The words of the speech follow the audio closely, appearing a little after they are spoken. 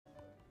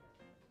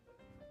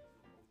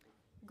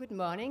Good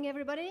morning,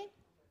 everybody.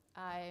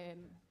 I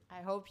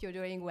hope you're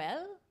doing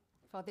well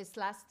for this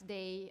last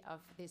day of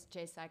this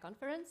GSI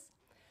conference.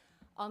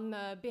 On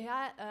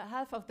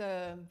behalf of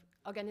the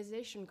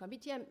organization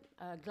committee, I'm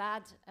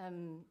glad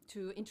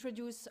to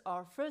introduce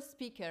our first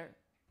speaker,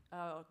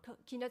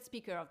 keynote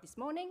speaker of this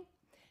morning,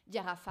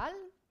 Diarra.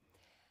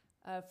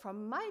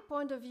 From my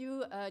point of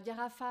view,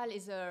 Diarra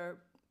is a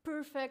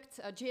perfect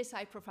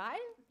GSI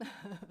profile.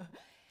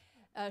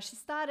 She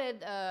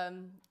started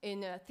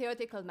in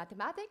theoretical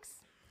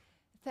mathematics.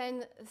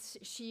 Then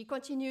she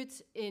continued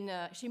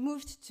she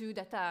moved to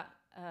data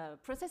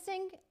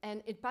processing,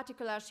 and in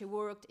particular, she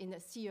worked in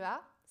CEA.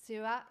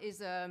 CEA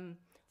is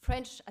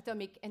French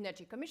Atomic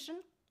Energy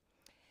Commission.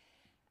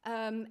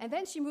 And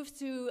then she moved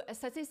to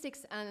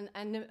statistics and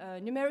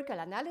numerical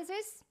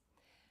analysis.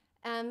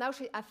 And now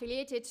she's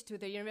affiliated to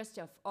the University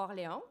of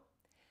Orléans.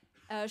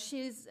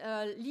 She's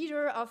a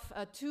leader of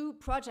two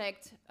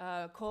projects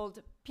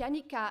called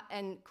Pianica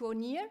and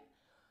Cournier,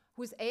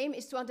 whose aim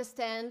is to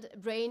understand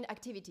brain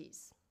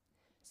activities.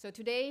 So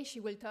today she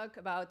will talk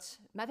about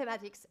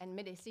mathematics and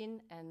medicine,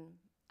 and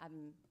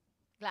I'm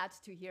glad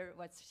to hear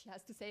what she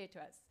has to say to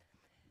us.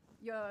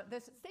 The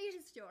stage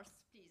is yours,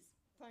 please.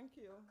 Thank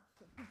you.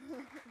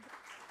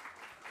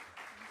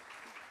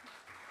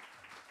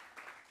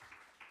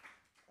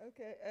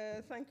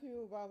 Okay, thank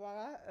you,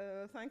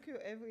 Barbara. Thank you,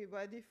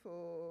 everybody,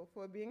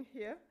 for being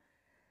here.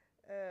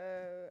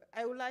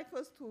 I would like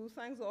first to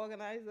thank the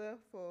organizer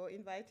for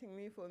inviting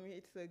me. For me,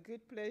 it's a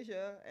great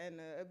pleasure and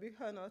a big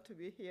honor to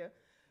be here.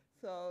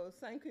 So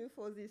thank you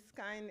for this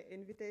kind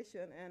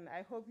invitation, and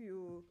I hope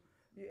you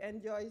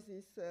enjoy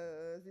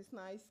this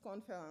nice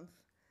conference.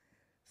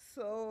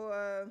 So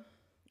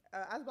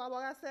as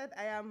Barbara said,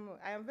 I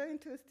am very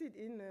interested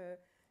in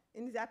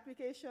the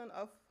application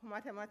of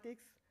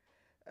mathematics,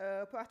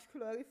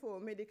 particularly for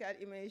medical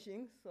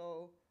imaging.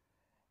 So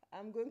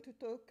I'm going to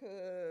talk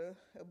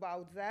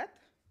about that.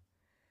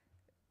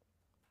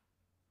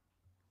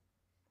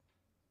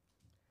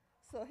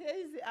 So here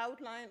is the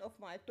outline of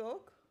my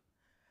talk.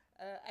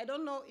 I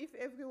don't know if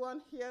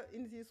everyone here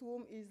in this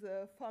room is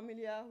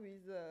familiar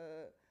with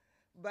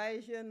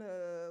Bayesian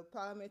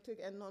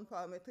parametric and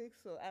non-parametric.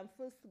 So I'm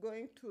first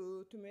going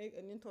to make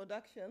an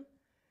introduction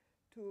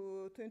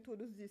to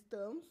introduce these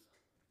terms.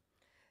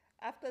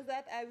 After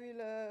that, I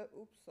will,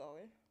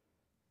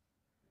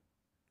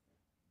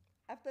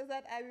 After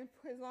that, I will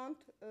present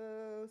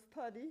a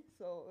study,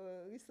 so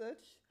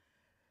research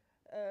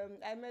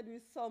I made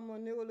with some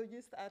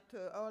neurologists at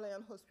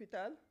Orléans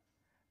Hospital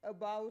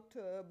about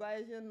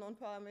Bayesian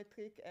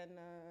non-parametric and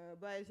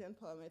Bayesian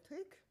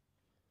parametric.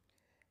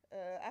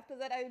 After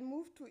that, I will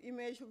move to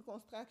image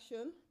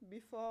reconstruction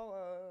before,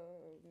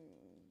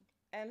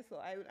 and so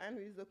I will end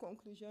with the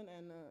conclusion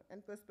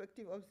and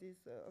perspective of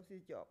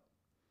this job.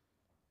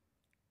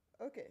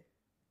 Okay,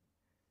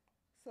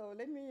 so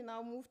let me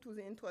now move to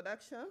the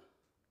introduction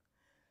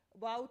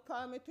about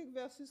parametric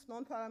versus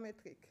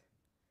non-parametric.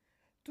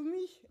 To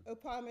me, a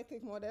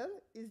parametric model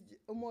is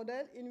a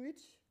model in which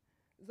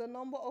the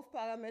number of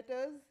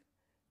parameters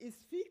is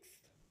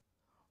fixed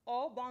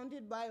or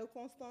bounded by a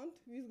constant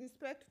with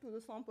respect to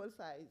the sample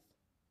size.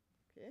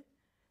 Okay?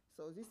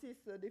 So this is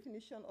the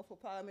definition of a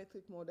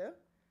parametric model.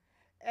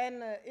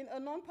 And in a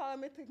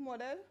non-parametric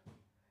model,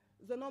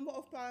 the number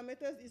of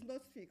parameters is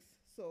not fixed.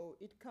 So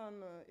it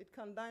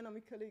can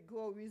dynamically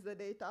grow with the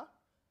data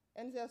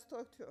and their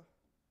structure.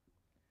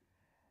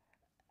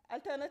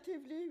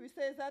 Alternatively, we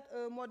say that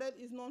a model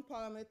is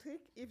non-parametric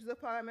if the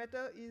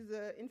parameter is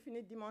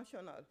infinite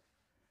dimensional.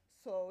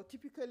 So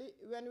typically,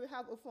 when we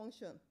have a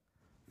function,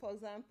 for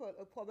example,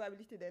 a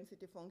probability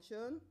density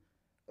function,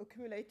 a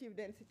cumulative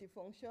density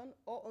function,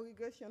 or a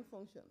regression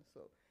function.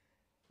 So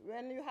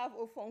when you have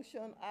a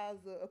function as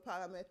a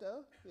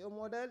parameter, your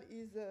model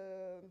is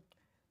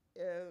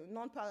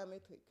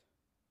non-parametric.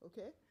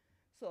 Okay?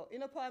 So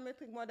in a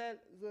parametric model,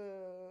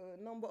 the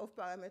number of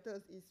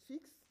parameters is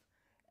fixed.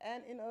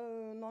 And in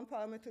a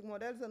non-parametric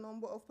model, the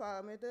number of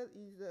parameters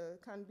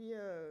can be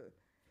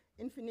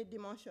infinite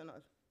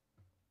dimensional.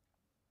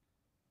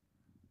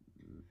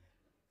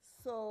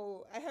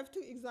 So I have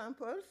two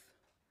examples.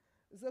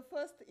 The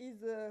first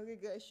is a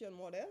regression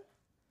model.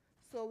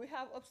 So we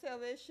have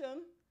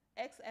observation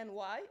x and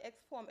y,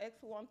 x from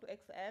x1 to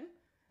xn,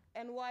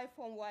 and y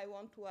from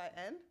y1 to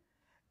yn.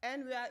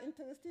 And we are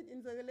interested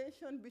in the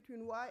relation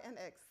between y and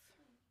x.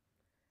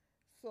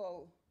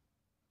 So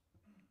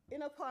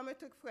in a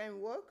parametric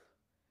framework,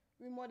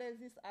 we model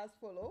this as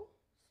follows.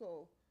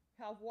 So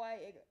we have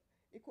y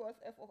equals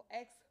f of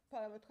x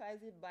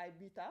parameterized by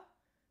beta.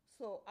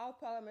 So our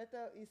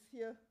parameter is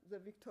here the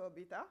vector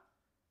beta,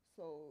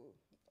 so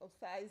of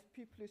size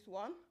p plus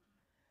 1.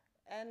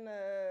 And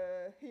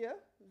here,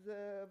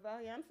 the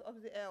variance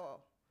of the error.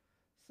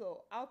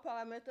 So our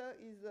parameter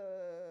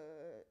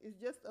is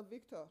just a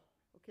vector,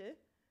 okay?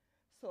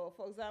 So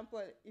for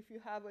example, if you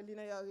have a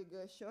linear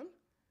regression,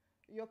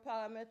 your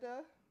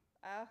parameter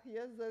are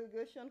here the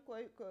regression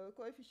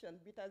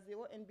coefficient, beta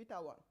 0 and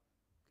beta 1,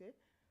 okay?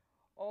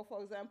 Or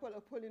for example,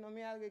 a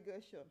polynomial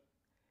regression.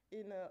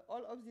 In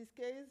all of these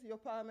cases, your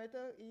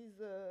parameter is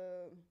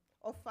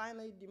of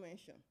finite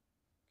dimension.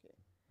 Okay.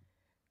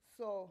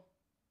 So,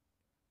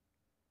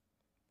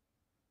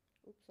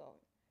 oops, sorry.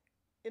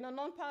 In a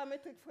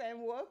non-parametric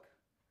framework,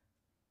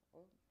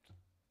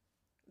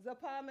 the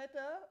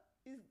parameter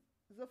is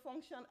the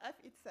function f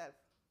itself.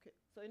 Okay.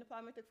 So in a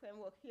parametric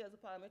framework, here the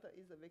parameter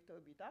is the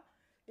vector beta.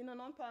 In a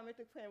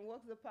non-parametric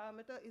framework, the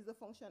parameter is the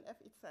function f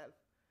itself.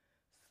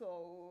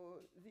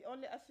 So the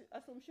only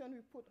assumption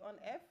we put on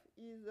f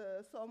is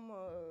some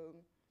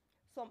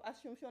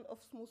assumption of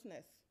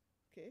smoothness.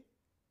 Okay.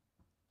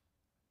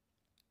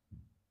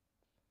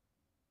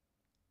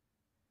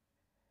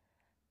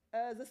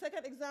 The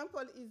second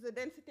example is the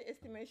density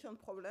estimation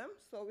problem.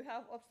 So we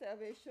have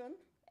observation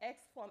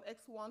x from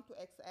x1 to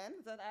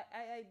xn that are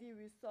IID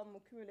with some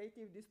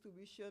cumulative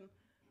distribution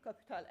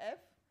capital F.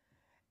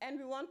 And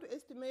we want to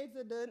estimate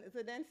the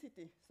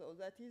density. So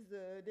that is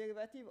the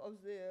derivative of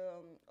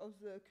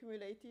the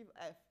cumulative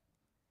F.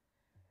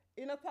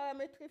 In a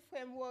parametric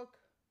framework,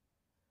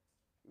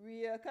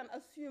 we can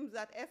assume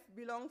that F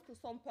belongs to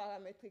some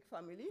parametric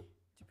family,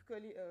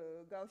 typically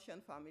a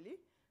Gaussian family,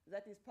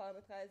 that is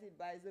parameterized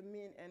by the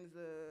mean and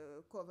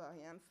the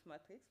covariance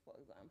matrix, for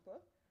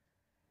example.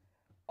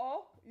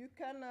 Or you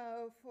can,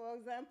 for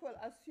example,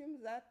 assume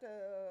that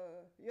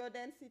your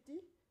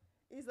density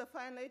is a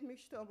finite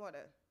mixture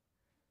model.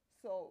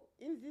 So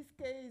in this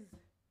case,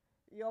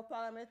 your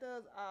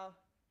parameters are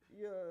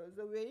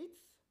the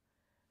weights,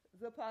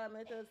 the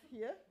parameters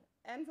here,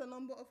 and the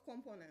number of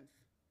components.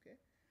 Okay?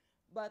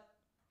 But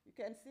you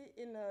can see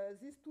in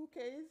these two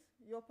cases,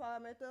 your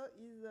parameter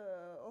is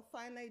of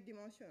finite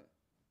dimension.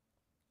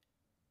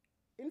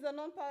 In the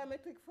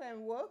non-parametric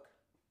framework,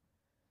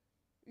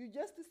 you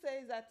just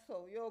say that,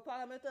 so your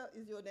parameter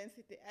is your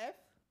density f,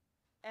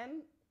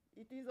 and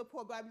it is a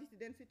probability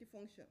density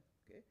function,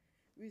 okay?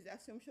 With the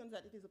assumption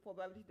that it is a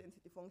probability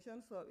density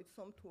function, so it's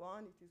sum to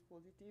 1, it is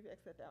positive,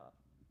 etc.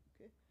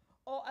 Okay?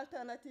 Or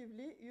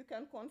alternatively, you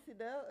can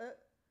consider an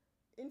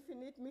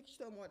infinite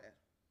mixture model.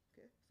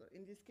 Okay? So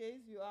in this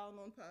case, you are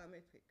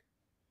non-parametric.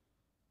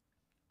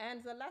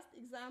 And the last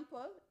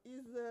example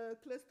is the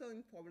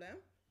clustering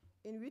problem,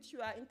 in which you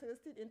are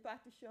interested in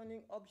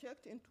partitioning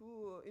objects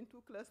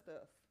into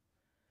clusters.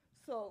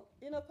 So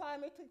in a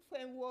parametric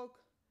framework,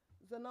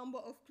 the number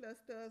of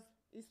clusters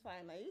is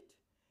finite.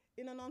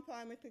 In a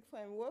non-parametric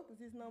framework,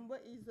 this number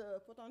is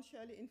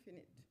potentially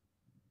infinite.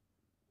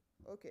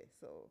 Okay,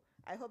 so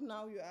I hope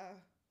now you are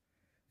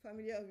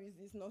familiar with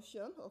this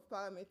notion of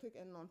parametric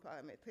and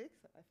non-parametric.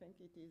 I think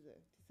it is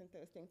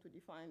interesting to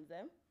define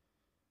them.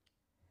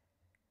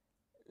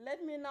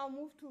 Let me now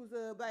move to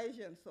the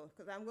Bayesian,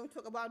 because I'm going to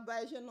talk about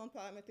Bayesian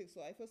non-parametric.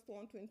 So I first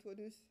want to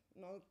introduce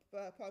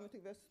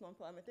parametric versus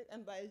non-parametric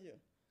and Bayesian.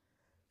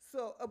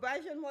 So a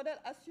Bayesian model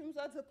assumes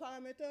that the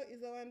parameter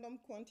is a random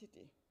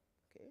quantity.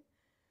 Okay.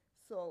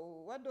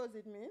 So what does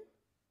it mean?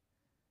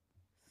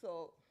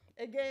 So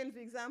again,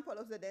 the example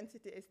of the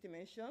density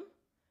estimation.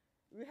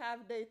 We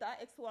have data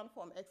x1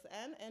 from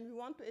xn, and we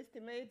want to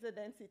estimate the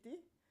density.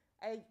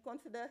 I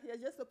consider here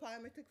just a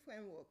parametric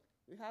framework.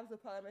 We have the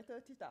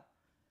parameter theta.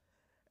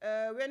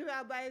 When we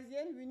are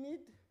Bayesian, we need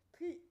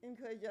 3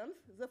 ingredients.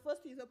 The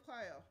first is a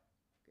prior.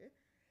 Okay?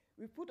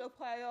 We put a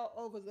prior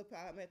over the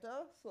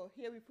parameter. So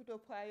here we put a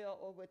prior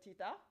over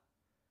theta.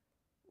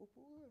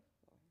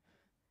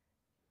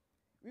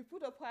 We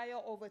put a prior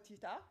over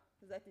theta,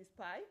 that is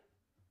pi.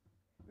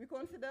 We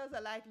consider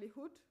the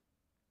likelihood,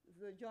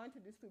 the joint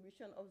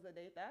distribution of the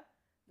data,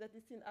 that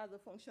is seen as a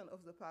function of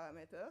the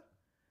parameter.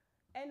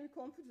 And we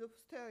compute the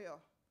posterior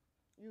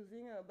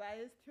using a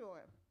Bayes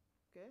theorem.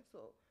 Okay?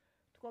 So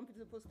to compute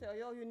the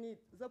posterior, you need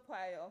the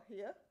prior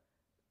here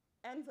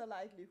and the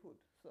likelihood.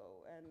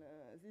 So, and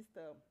this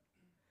term.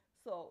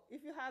 So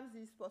if you have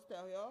this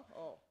posterior,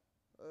 or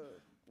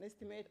an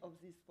estimate of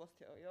this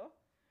posterior,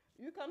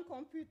 you can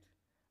compute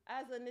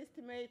as an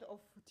estimate of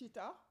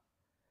theta.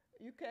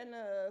 You can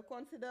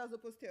consider the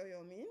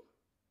posterior mean.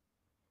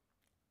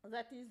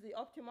 That is the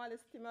optimal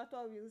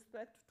estimator with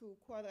respect to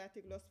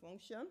quadratic loss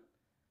function,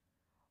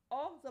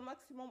 or the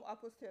maximum a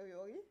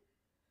posteriori.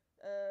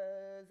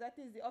 That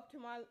is the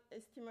optimal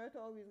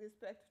estimator with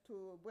respect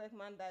to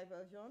Bregman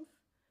divergence.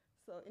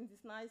 So in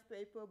this nice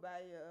paper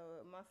by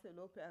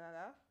Marcelo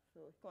Pereira, so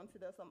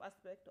consider some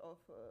aspect of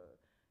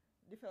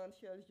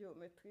differential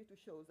geometry to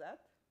show that.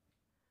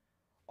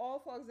 Or,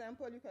 for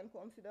example, you can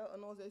consider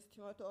another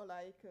estimator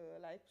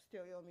like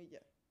posterior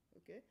median.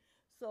 Okay?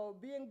 So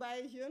being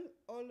Bayesian,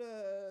 all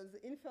the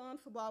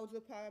inference about the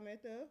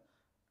parameter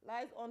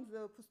lies on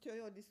the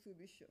posterior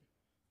distribution.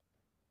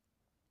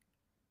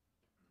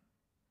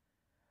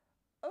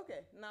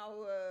 Okay, now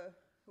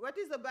what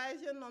is a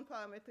Bayesian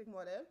non-parametric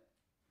model?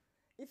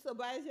 It's a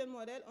Bayesian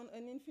model on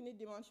an infinite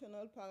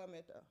dimensional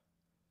parameter.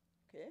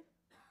 Okay,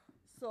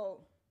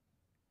 so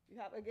you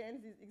have again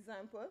this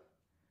example.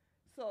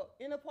 So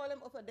in a problem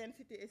of a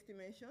density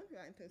estimation, we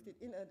are interested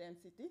in a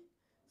density.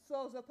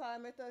 So the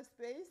parameter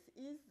space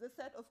is the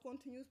set of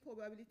continuous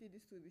probability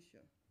distribution.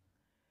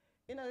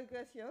 In a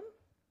regression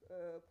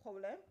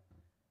problem,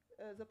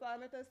 the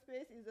parameter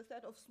space is the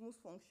set of smooth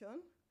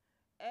functions,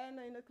 And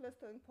in a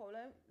clustering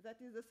problem, that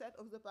is the set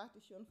of the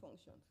partition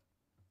functions.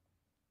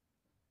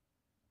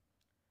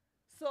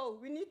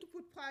 So we need to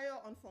put prior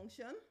on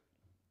function.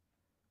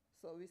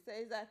 So we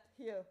say that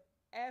here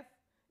f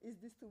is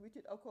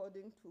distributed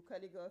according to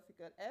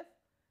calligraphical f,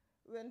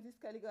 when this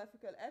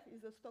calligraphical f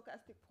is a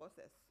stochastic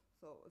process.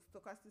 So a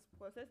stochastic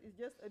process is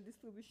just a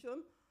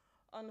distribution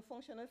on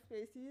functional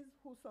spaces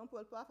whose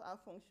sample paths are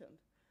functioned.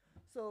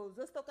 So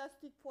the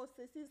stochastic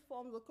processes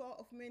form the core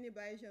of many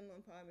Bayesian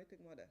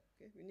non-parametric models.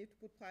 Okay? We need to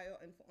put prior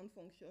on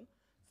function,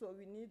 so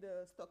we need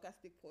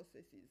stochastic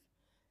processes.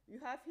 You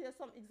have here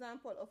some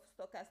example of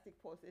stochastic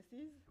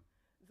processes.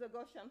 The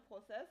Gaussian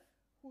process,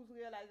 whose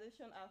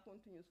realization are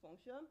continuous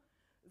function.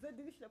 The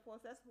Dirichlet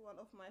process, one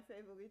of my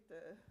favorite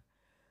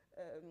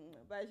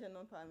Bayesian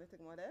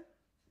non-parametric model.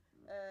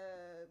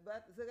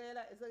 But the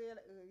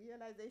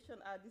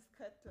realization are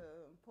discrete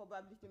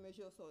probability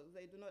measures, so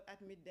they do not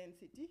admit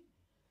density.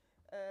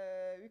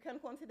 We can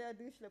consider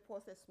Dirichlet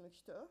process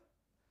mixture.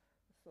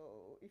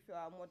 So if you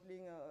are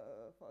modeling,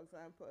 for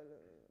example,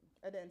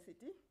 a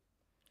density.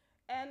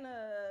 And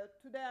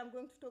today I'm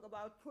going to talk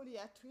about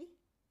polyatry.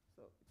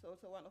 So it's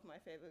also one of my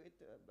favorite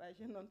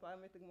Bayesian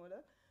non-parametric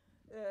models.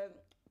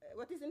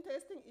 What is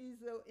interesting is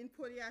in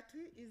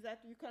polyatry is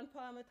that you can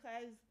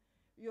parameterize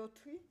your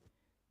tree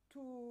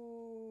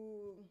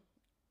to,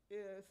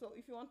 so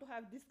if you want to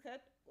have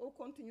discrete or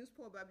continuous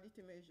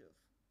probability measures.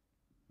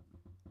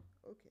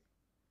 Okay.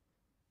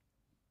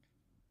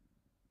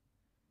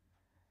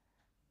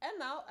 And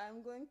now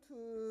I'm going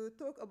to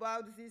talk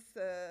about this,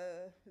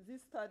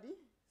 this study.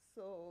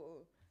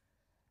 So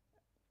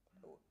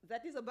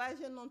that is a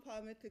Bayesian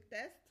non-parametric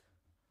test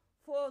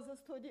for the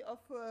study of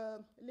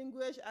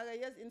language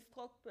areas in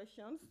stroke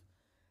patients.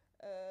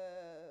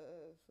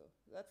 So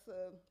that's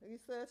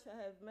research I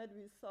have made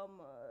with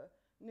some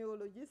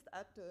neurologists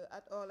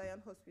at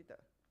Orléans Hospital.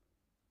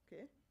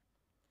 Okay.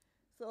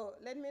 So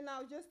let me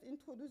now just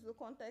introduce the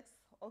context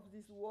of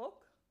this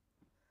work.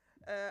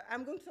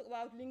 I'm going to talk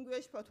about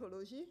language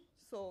pathology.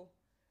 So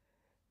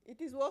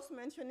it is worth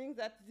mentioning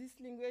that this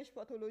language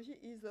pathology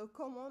is a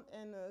common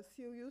and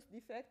serious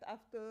defect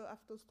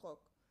after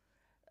stroke.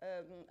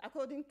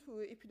 According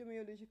to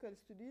epidemiological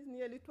studies,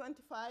 nearly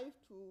 25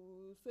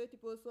 to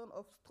 30%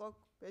 of stroke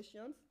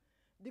patients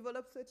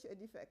develop such a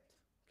defect.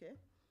 Okay?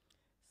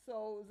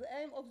 So the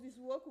aim of this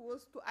work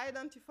was to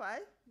identify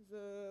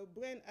the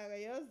brain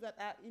areas that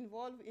are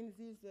involved in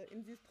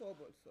this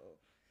trouble. So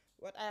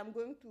what I am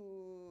going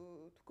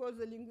to call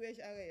the language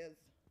areas.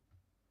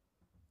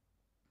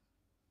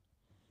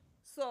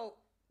 So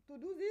to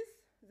do this,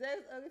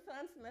 there's a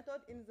reference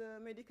method in the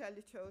medical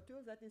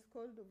literature that is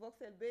called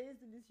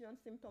voxel-based lesion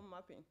symptom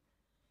mapping.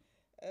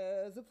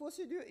 The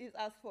procedure is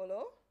as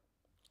follows.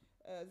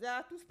 There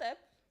are two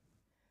steps.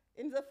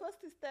 In the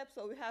first step,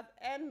 so we have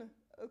n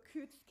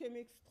acute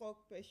ischemic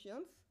stroke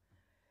patients.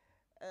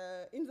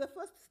 In the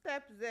first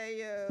step,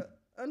 they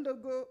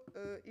undergo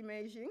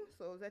imaging,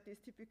 so that is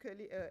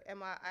typically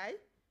MRI.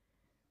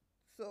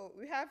 So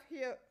we have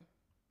here,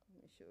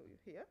 let me show you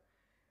here.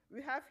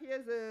 We have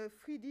here the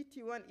 3D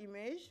T1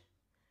 image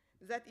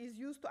that is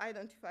used to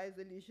identify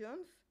the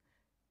lesions,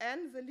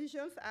 and the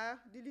lesions are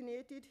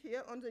delineated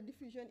here on the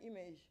diffusion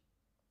image.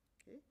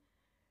 Okay?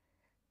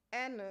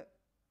 And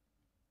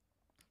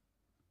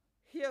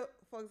here,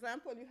 for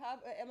example, you have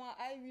an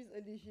MRI with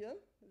a lesion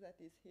that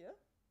is here.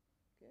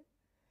 Okay?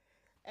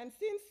 And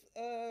since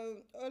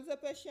all the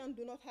patients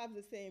do not have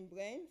the same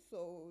brain,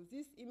 so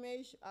these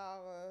images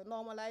are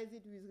normalized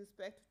with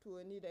respect to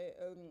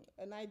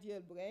an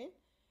ideal brain.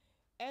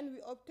 And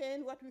we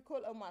obtain what we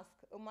call a mask.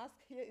 A mask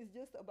here is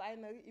just a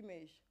binary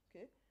image.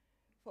 Okay?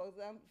 For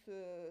example,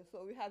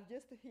 so we have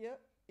just here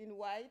in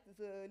white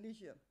the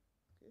lesion.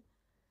 Okay?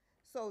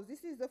 So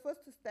this is the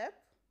first step.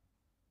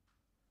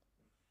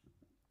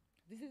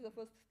 This is the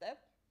first step.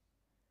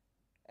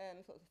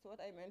 And so that's what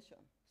I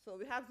mentioned. So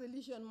we have the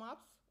lesion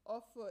maps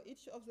of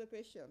each of the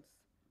patients.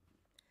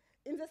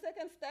 In the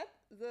second step,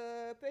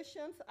 the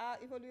patients are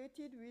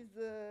evaluated with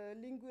the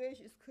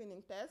language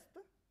screening test.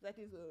 That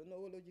is a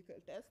neurological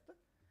test.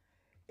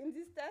 In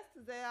this test,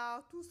 there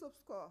are two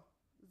subscores.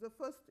 The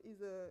first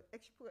is an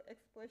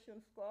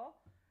expression score,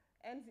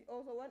 and the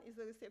other one is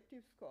a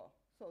receptive score.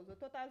 So the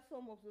total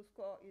sum of the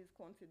score is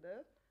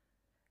considered,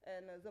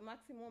 and the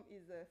maximum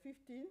is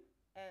 15.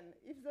 And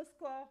if the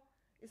score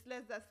is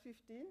less than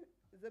 15,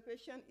 the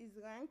patient is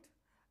ranked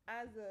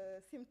as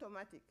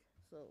symptomatic.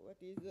 So what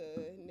is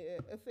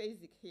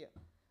aphasic here?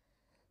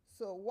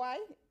 So why?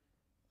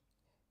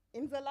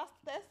 In the last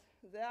test,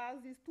 there are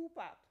these two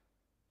parts.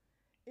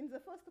 In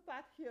the first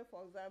part here,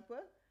 for example,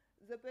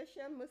 the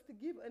patient must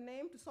give a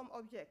name to some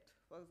object.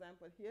 For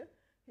example, here,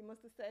 he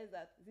must say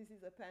that this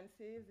is a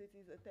pencil, this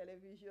is a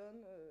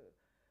television,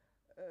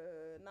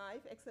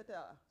 knife,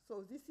 etc.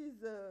 So this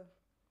is the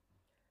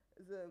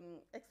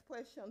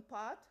expression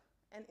part.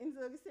 And in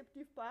the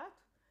receptive part,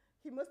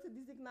 he must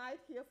designate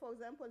here, for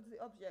example,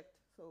 the object.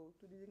 So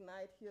to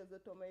designate here the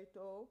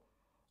tomato,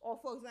 or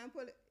for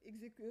example,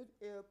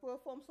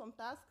 perform some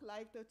task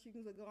like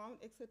touching the ground,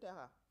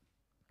 etc.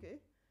 Okay?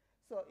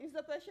 So if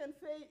the patient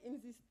fails in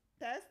this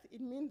test,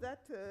 it means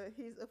that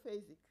he's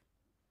aphasic.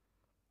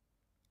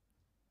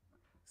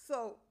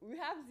 So we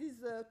have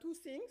these two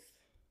things,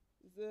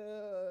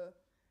 the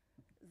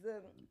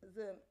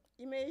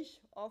image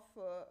of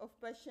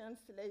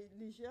patient's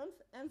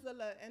lesions and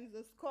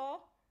the score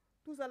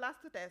to the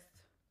last test.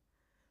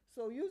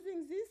 So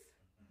using this,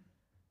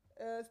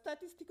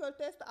 statistical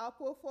tests are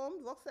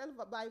performed voxel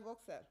by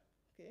voxel,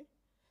 okay?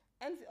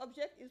 And the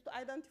object is to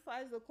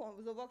identify the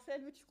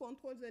voxel which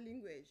controls the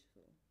language,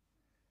 so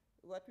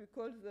what we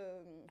call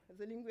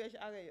the language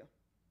area.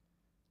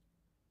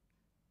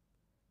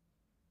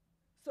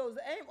 So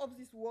the aim of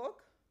this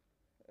work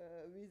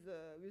with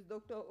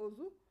Dr.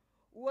 Ozu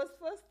was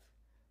first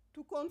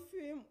to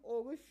confirm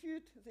or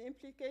refute the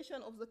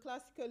implication of the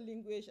classical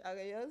language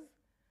areas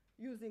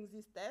using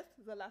this test,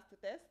 the last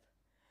test.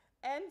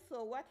 And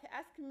so what he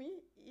asked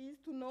me is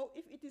to know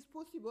if it is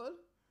possible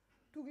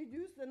to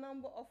reduce the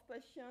number of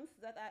patients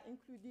that are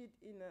included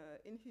in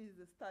his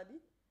study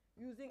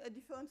using a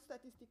different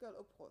statistical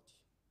approach.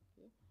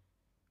 Okay?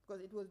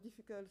 Because it was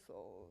difficult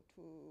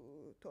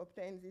to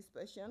obtain these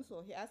patients.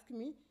 So he asked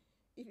me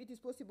if it is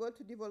possible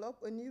to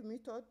develop a new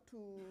method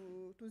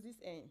to this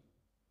aim.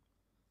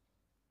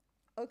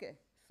 Okay,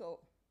 so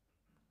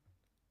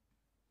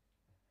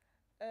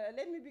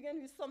let me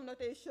begin with some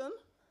notation.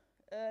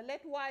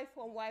 Let y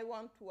from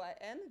y1 to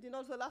yn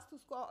denote the last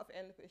score of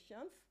n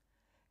patients,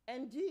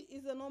 and g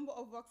is the number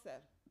of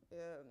voxels.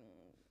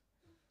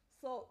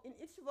 So in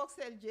each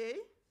voxel j,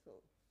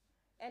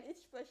 and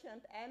each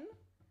patient n,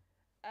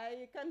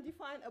 I can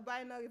define a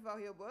binary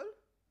variable,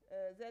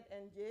 z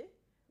and j,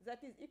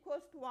 that is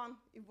equals to 1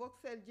 if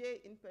voxel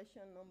j in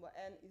patient number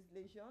n is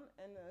lesion,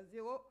 and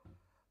 0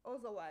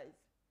 otherwise.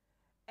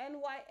 And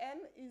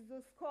yn is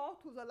the score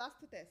to the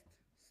last test.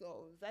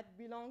 So that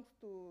belongs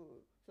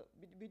to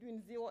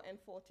between 0 and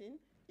 14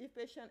 if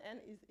patient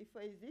n is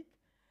aphasic,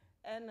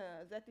 and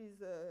that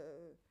is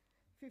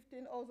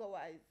 15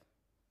 otherwise.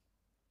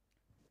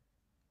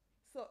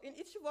 So in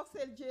each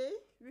voxel j,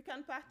 we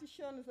can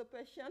partition the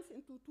patients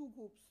into two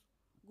groups,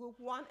 group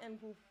 1 and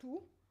group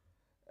 2,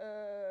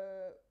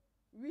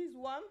 with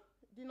 1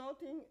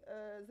 denoting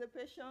the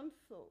patients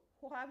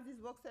who have this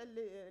voxel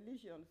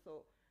lesion.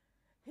 So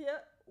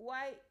here,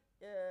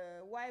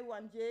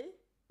 y1j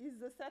is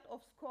the set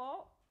of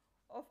score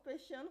of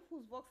patients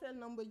whose voxel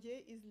number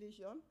j is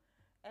lesion,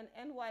 and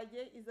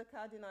nyj is the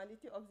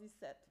cardinality of this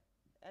set,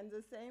 and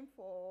the same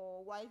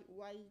for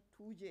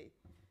y2j.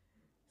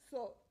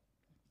 So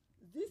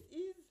this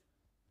is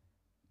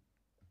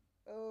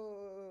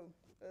a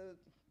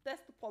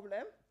test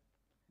problem.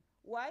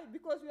 Why?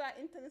 Because we are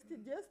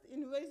interested just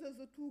in whether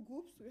the two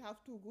groups, we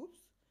have two groups,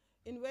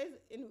 in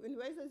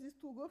whether these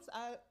two groups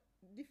are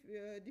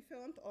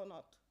different or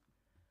not.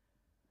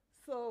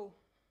 So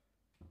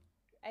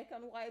I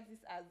can write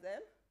this as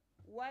then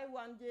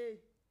y1j,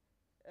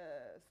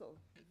 so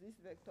this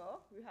vector,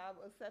 we have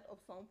a set of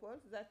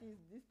samples that is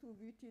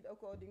distributed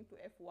according to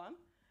f1,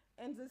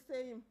 and the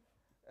same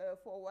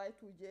for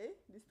y2j,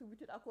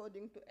 distributed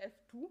according to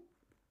f2,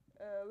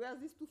 where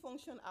these two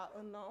functions are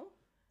unknown.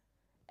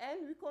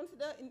 And we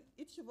consider in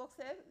each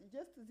voxel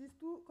just these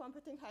two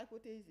competing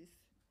hypotheses.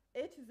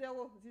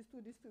 H0, these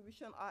two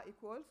distributions are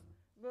equals,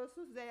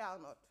 versus they are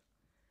not.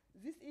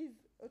 This is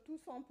a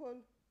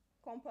two-sample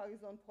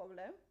comparison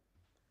problem.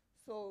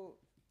 So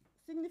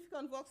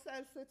significant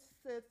voxels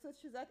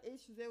such that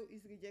H0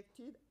 is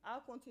rejected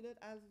are considered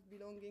as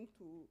belonging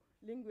to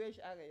language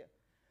area.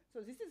 So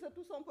this is a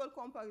two-sample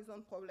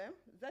comparison problem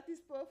that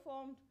is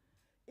performed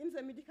in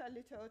the medical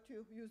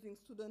literature using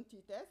student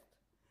t-test.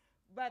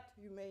 But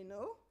you may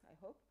know, I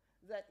hope,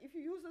 that if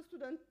you use a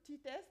student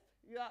t-test,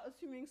 you are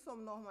assuming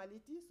some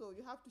normality. So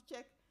you have to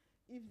check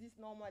if this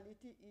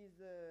normality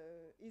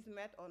is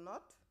met or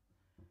not.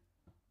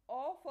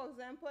 Or, for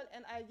example,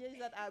 nij's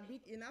that are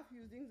big enough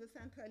using the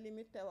central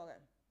limit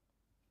theorem.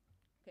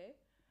 Okay.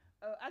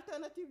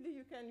 Alternatively,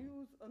 you can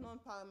use a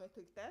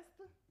non-parametric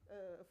test,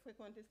 a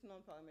frequentist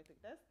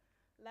non-parametric test,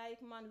 like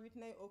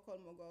Mann-Whitney or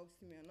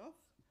Kolmogorov-Smirnov.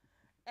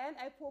 And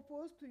I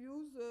propose to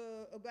use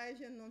a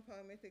Bayesian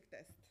non-parametric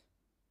test.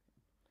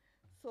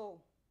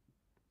 So,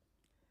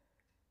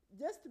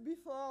 just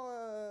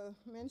before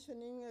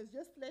mentioning,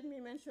 just let me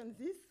mention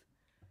this.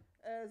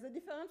 The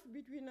difference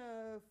between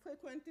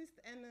frequentist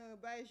and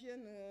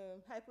Bayesian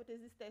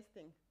hypothesis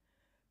testing.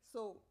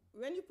 So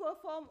when you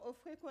perform a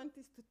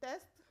frequentist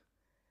test,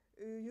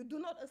 you do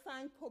not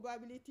assign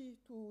probability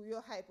to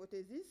your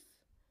hypothesis,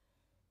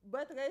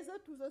 but rather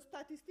to the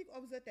statistic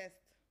of the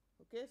test.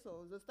 Okay,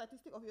 so the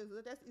statistic of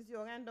the test is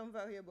your random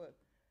variable.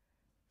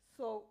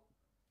 So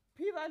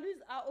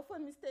p-values are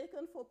often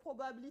mistaken for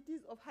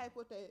probabilities of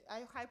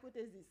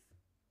hypotheses.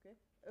 Okay?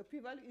 A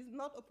p-value is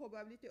not a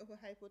probability of a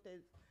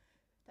hypothesis.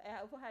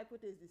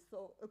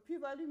 So a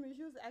p-value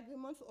measures the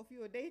agreements of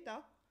your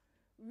data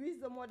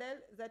with the model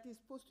that is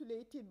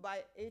postulated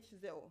by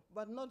H0,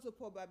 but not the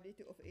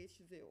probability of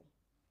H0.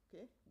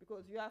 Okay?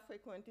 Because you are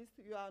frequentist,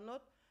 you are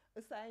not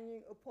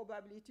assigning a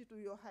probability to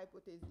your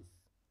hypothesis.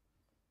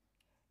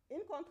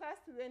 In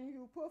contrast, when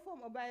you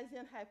perform a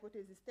Bayesian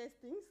hypothesis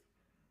testings,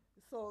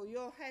 So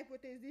your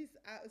hypotheses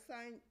are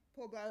assigned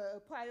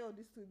prior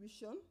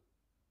distribution.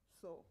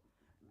 So,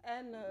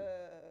 and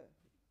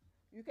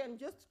you can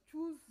just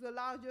choose the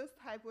largest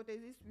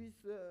hypothesis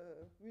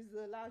with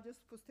the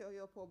largest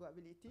posterior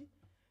probability.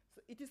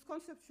 So it is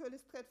conceptually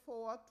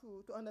straightforward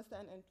to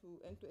understand and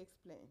to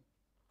explain.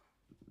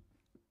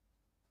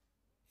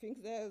 I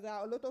think there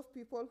are a lot of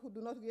people who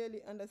do not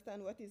really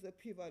understand what is a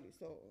p-value.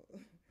 So,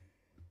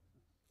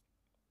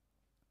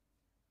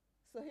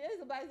 so here is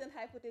the Bayesian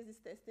hypothesis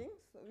testing.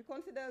 So we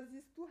consider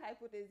these two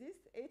hypotheses,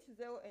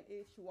 H0 and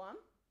H1.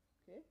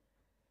 Okay?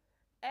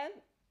 And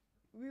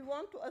we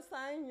want to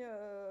assign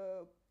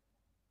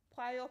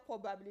prior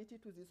probability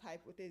to this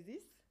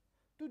hypothesis.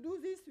 To do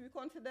this, we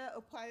consider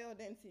a prior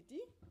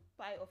density,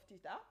 pi of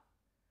theta.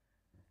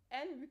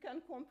 And we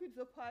can compute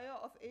the prior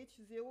of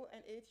H0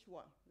 and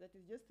H1. That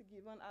is just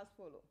given as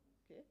follows.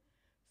 Okay?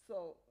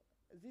 So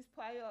this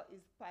prior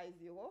is pi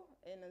 0,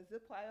 and the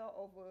prior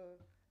of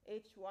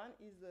H1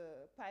 is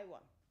pi 1.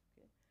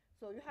 Okay?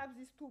 So you have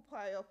these two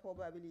prior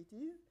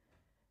probabilities.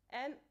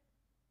 And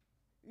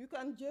you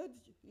can judge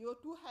your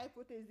two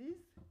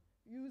hypotheses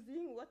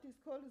using what is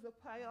called the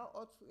prior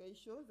odds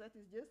ratio. That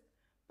is just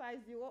pi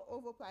 0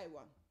 over pi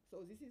 1.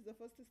 So this is the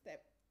first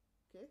step.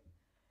 Okay?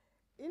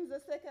 In the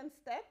second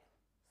step,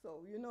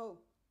 so you know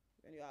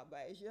when you are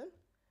Bayesian,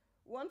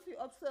 once you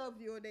observe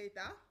your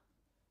data,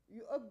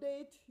 you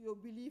update your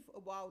belief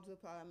about the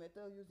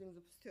parameter using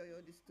the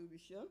posterior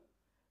distribution.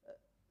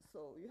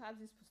 So you have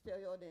this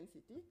posterior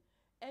density,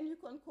 and you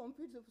can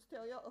compute the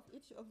posterior of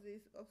each of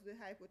the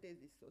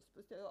hypotheses. So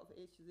posterior of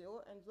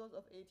H0 and those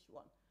of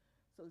H1.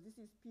 So this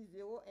is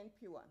P0 and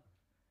P1.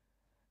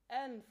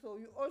 And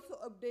so you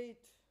also update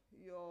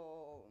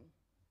your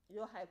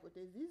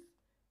hypothesis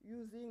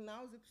using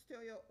now the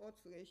posterior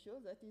odds ratio,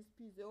 that is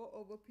P0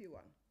 over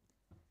P1.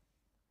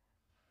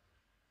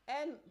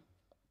 And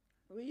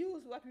we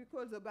use what we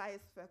call the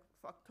bias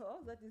factor,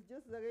 that is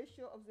just the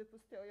ratio of the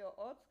posterior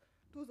odds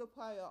to the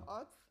prior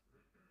odds.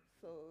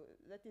 So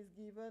that is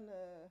given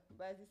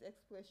by this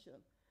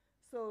expression.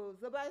 So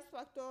the bias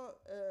factor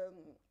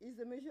is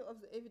a measure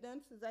of the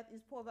evidence that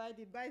is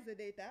provided by the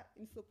data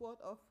in support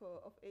of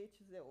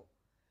H0.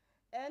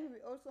 And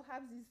we also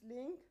have this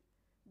link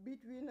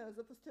between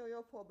the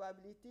posterior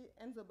probability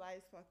and the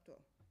bias factor.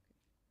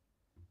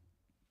 Okay.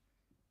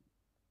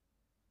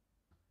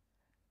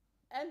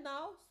 And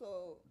now,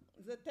 so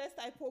the test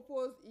I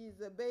propose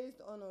is based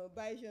on a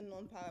Bayesian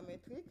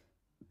non-parametric.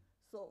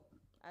 So,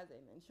 as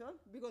I mentioned,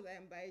 because I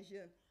am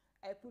Bayesian,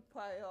 I put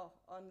prior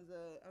on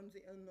the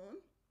unknown,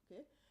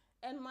 okay?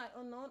 And my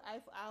unknown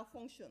are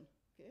function,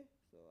 okay?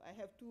 So I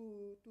have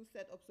two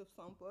sets of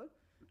subsamples.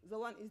 The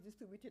one is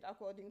distributed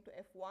according to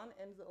F1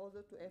 and the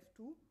other to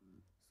F2.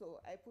 So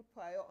I put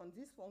prior on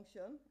this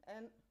function,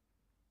 and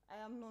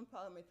I am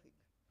non-parametric,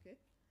 okay?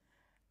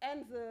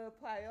 And the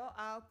prior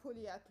are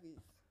polyatries.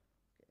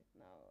 Okay,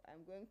 now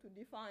I'm going to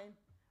define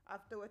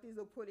after what is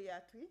a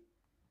polyatry.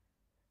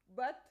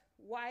 But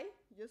why?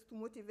 Just to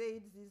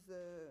motivate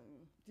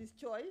this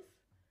choice.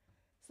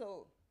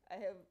 So I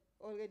have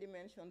already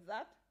mentioned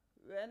that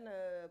when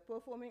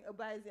performing a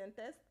Bayesian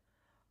test,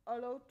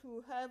 allow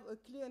to have a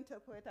clear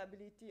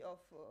interpretability of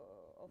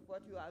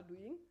what you are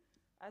doing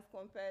as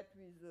compared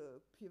with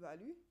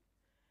p-value.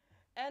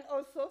 And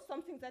also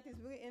something that is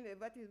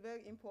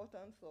very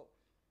important. So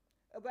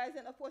a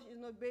Bayesian approach is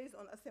not based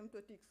on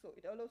asymptotics, so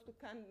it allows to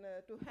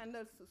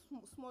handle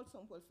small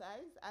sample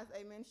size. As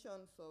I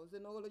mentioned, so the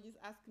neurologist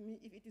asked me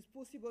if it is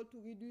possible to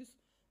reduce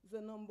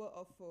the number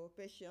of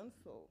patients.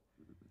 So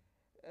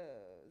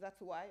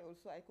that's why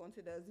also I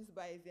consider this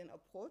Bayesian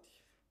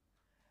approach.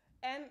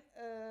 And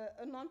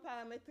a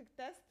non-parametric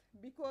test,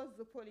 because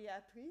the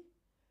polyatry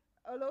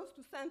allows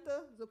to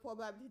center the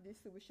probability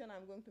distribution,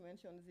 I'm going to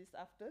mention this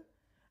after,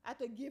 at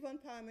a given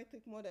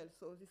parametric model.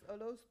 So this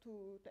allows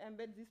to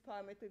embed this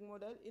parametric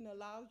model in a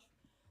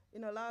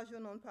larger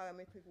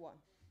non-parametric one.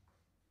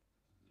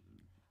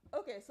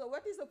 Okay, so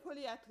what is a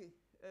polyatry?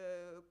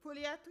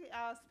 Polyatry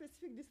are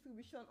specific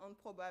distribution on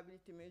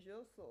probability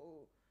measures.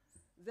 So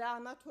they are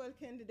natural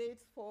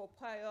candidates for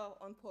prior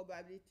on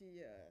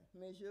probability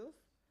measures.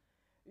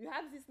 You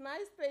have this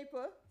nice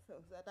paper,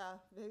 so that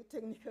are very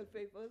technical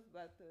papers,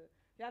 but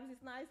you have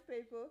this nice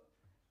paper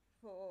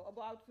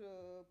about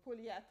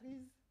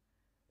polyatries.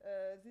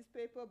 This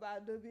paper by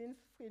Dobbins,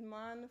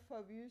 Friedman,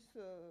 Fabius,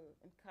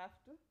 and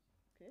Kraft.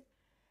 Okay?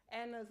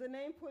 And the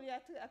name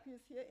polyatry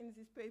appears here in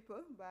this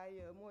paper by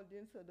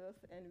Moldin, Soders,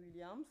 and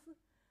Williams.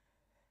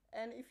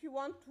 And if you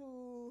want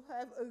to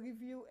have a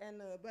review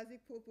and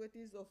basic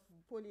properties of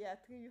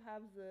polyatry, you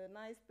have the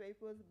nice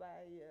papers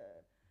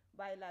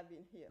by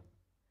Lavin here.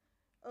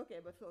 Okay,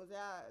 but so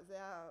they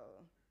are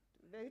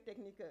very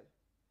technical.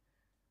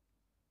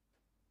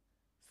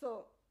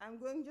 So I'm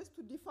going just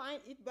to define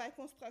it by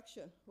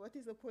construction. What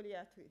is a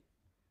polyatry?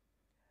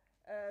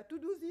 To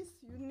do this,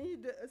 you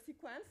need a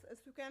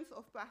sequence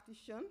of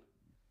partition.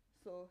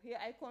 So here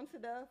I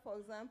consider, for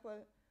example,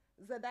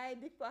 the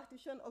dyadic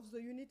partition of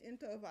the unit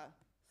interval.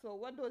 So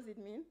what does it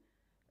mean?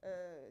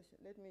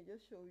 Let me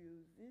just show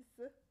you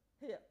this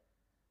here.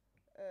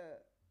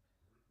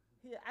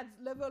 here at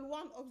level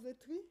 1 of the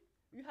tree,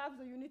 you have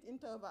the unit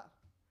interval.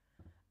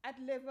 At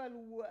level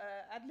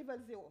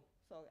 0,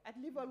 sorry, at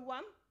level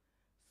 1,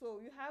 so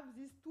you have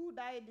these two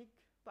dyadic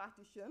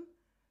partition.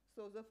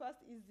 So the first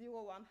is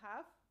 0, 1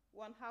 half,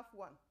 1 half,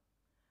 1.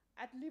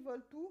 At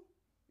level 2,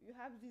 you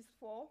have these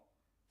 4,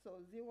 so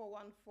 0,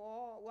 1,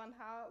 4, 1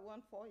 half,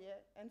 1, 4,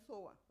 yeah, and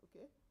so on,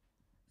 okay?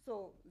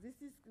 So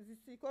this is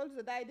called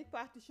the dyadic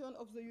partition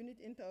of the unit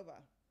interval.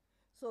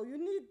 So you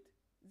need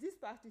this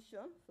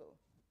partition, so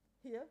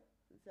here,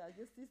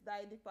 just this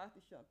dyadic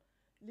partition.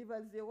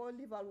 Level 0,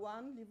 level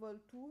 1, level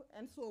 2,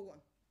 and so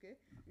on, okay?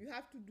 You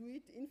have to do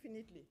it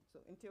infinitely, so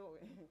in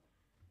theory.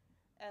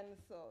 And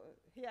so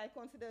here I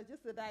consider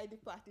just the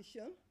dyadic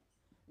partition.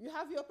 You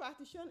have your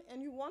partition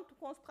and you want to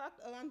construct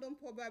a random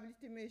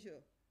probability measure.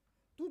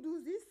 To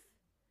do this,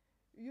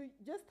 you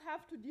just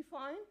have to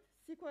define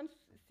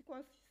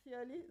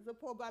sequentially the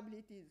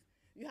probabilities.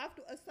 You have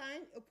to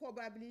assign a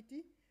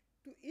probability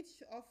to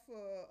each of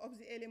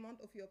the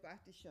elements of your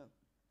partition.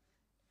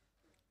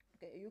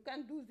 Okay, you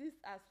can do this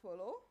as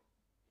follows.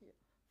 Here.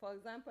 For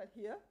example,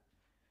 here,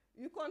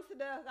 you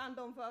consider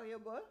random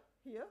variable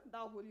here,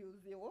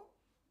 W0,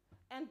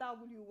 and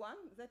W1,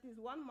 that is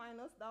 1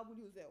 minus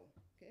W0,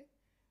 okay?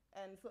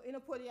 And so in a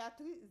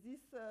polyhedry,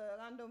 these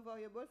random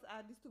variables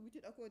are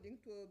distributed according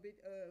to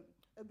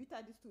a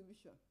beta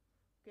distribution,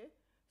 okay?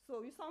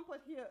 So we sample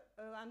here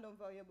a random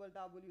variable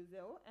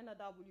W0 and a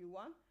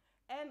W1,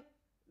 and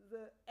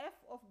the f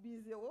of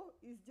B0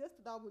 is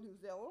just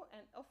W0,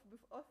 and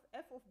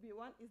f of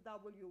B1 is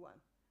W1.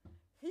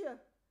 Here,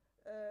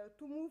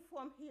 to move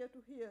from here to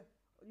here,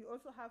 you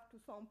also have to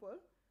sample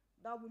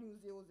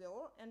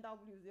W00 and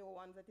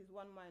W01, that is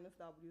 1 minus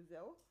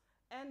W0.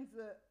 And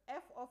the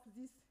f of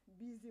this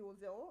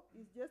B00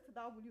 is just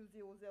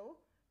W00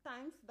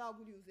 times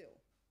W0,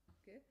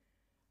 okay?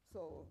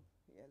 So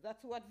yeah,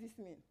 that's what this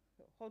means.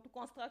 So how to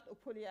construct a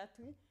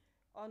polyhedry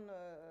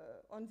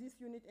on this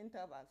unit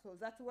interval. So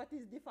that's what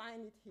is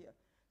defined here.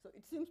 So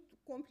it seems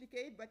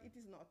complicated, but it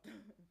is not,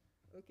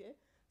 okay?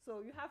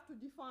 So you have to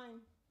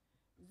define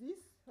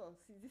this. So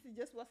see, this is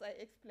just what I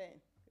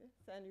explained, okay?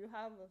 So, and you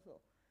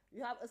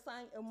have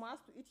assigned a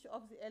mass to each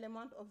of the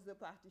elements of the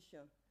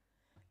partition.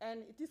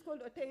 And it is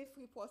called a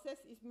tail-free process.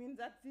 It means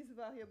that these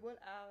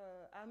variables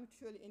are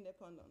mutually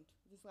independent,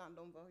 this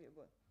random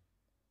variable.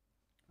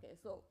 Okay,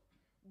 so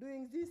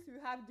doing this,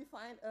 we have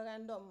defined a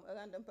random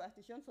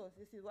partition. So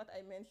this is what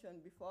I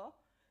mentioned before.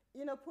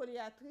 In a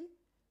polyhedry,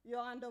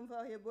 your random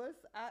variables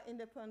are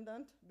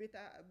independent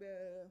beta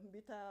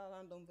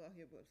random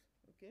variables,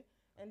 okay?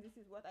 And this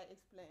is what I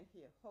explained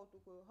here, how to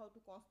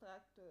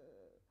construct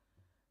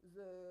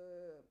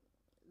the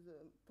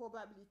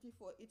probability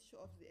for each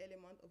of the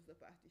elements of the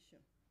partition.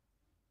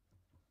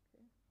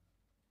 Okay.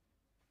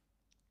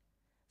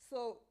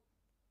 So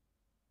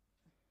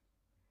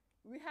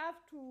we have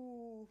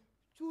to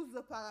choose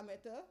the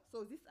parameter.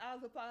 So these are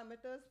the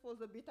parameters for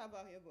the beta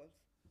variables,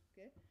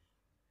 okay?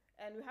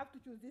 And we have to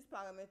choose these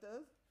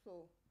parameters.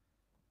 So,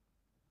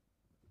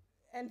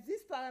 and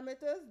these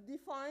parameters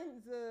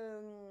define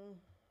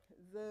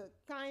the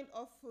kind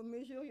of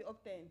measure you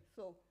obtain.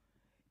 So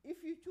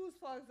if you choose,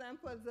 for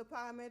example, the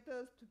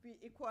parameters to be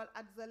equal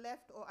at the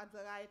left or at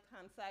the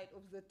right-hand side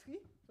of the tree,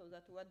 so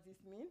that's what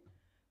this means.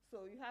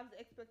 So you have the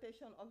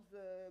expectation of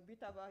the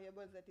beta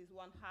variable that is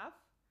 1 half.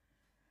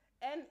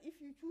 And if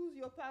you choose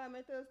your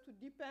parameters to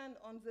depend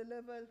on the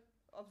level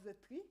of the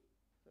tree,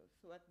 so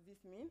what this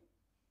means.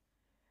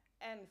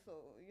 And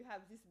so you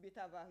have this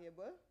beta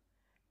variable.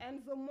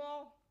 And the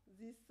more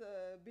these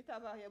beta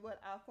variables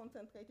are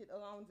concentrated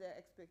around their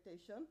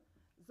expectation,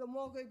 the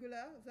more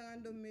regular the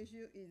random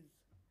measure is.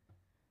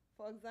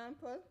 For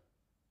example,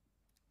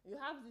 you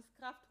have this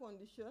Kraft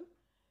condition.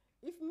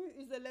 If mu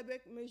is a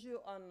Lebesgue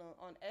measure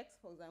on X,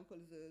 for example,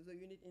 the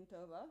unit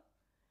interval,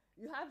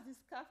 you have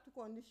this Kraft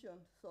condition.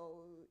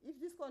 So if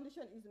this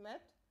condition is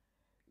met,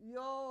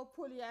 your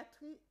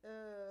polyhedry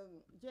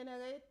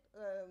generate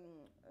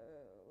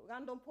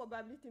random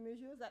probability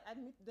measures that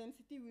admit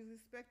density with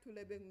respect to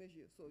Lebesgue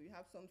measure. So you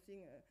have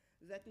something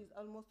that is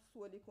almost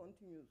solely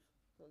continuous.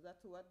 So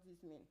that's what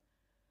this means.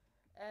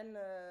 And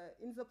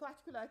in the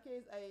particular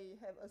case I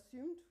have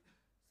assumed,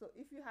 so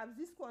if you have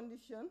this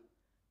condition,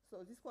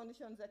 so this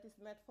condition that is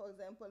met, for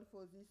example,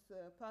 for this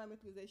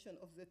parameterization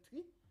of the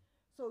tree,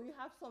 so you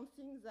have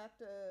something that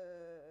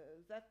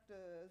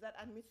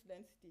admits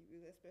density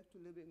with respect to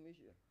Lebesgue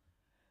measure.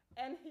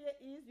 And here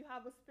is, you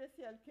have a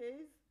special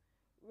case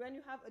when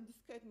you have a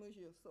discrete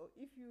measure. So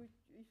if you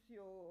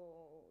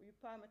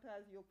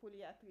parameterize your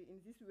polyhedry in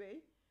this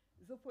way,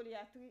 the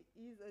polyhedry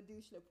is a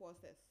Dirichlet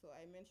process. So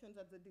I mentioned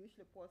that the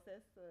Dirichlet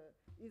process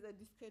is a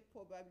discrete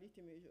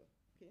probability measure,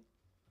 okay?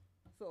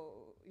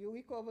 So you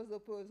recover the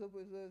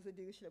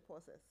Dirichlet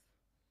process.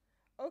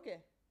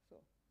 Okay, so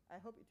I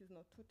hope it is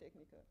not too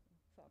technical.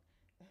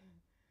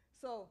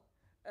 So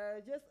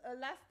just a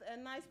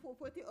nice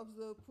property of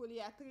the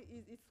polyhedry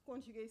is its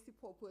conjugacy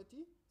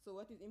property. So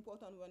what is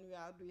important when we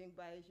are doing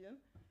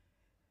Bayesian?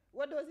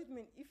 What does it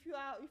mean? If you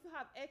have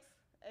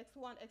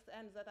x1,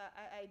 xn that are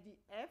IID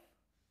f,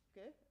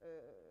 okay,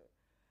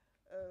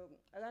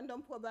 a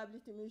random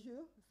probability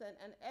measure,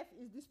 and F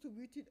is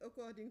distributed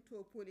according to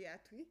a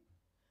polyarity.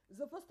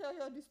 The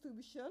posterior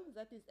distribution,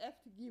 that is F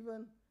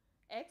given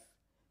X,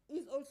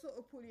 is also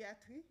a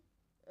polyarity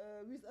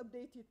with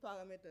updated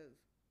parameters.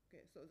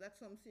 Okay, so that's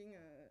something,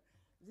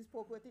 this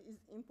property is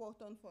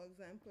important, for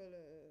example,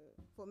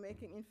 for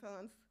making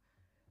inference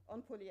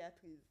on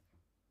polyarties.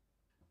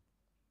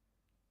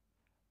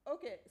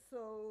 Okay,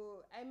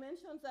 so I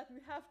mentioned that we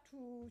have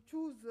to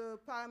choose the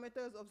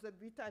parameters of the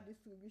beta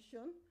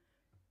distribution,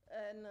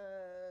 and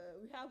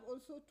we have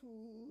also to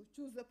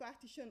choose the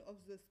partition of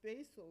the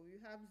space. So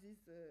you have these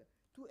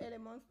two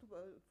elements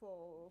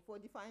for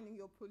defining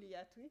your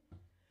polyarity.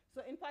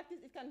 So in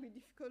practice, it can be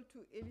difficult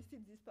to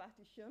elicit this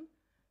partition.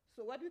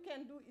 So what we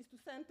can do is to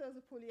center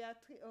the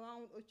polyarity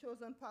around a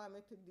chosen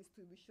parametric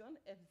distribution,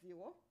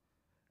 F0.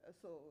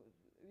 So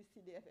we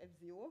see the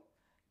F0.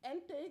 And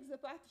take the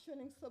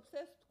partitioning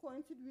subset to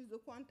coincide with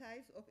the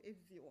quantize of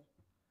F0.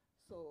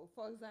 So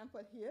for example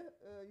here,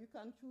 you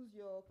can choose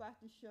your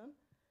partition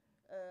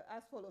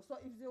as follows. So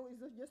F0 is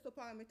just a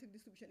parametric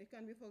distribution. It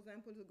can be, for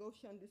example, the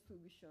Gaussian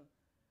distribution.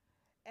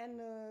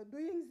 And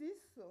doing this,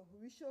 so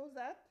we show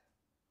that,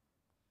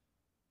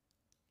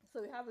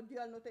 so we have a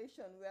dual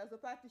notation where the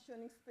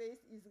partitioning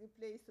space is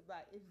replaced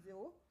by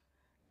F0.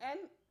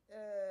 And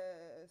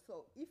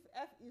so if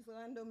F is a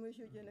random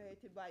measure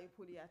generated by a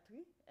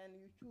polyarity, and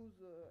you choose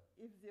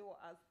F0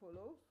 as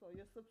follows, so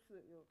your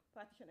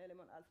partition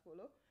element as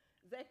follows,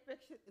 the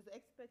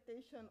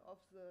expectation of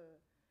the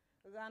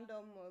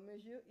random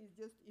measure is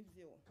just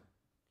F0.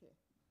 Okay.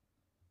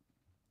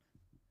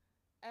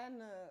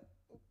 And,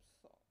 oops,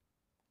 sorry.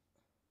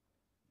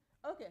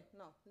 Okay,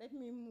 now let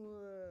me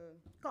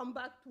come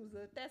back to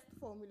the test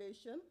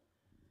formulation.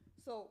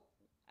 So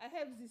I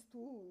have these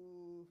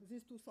two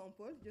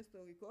samples, just to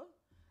recall.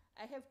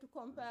 I have to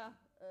compare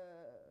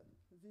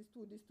these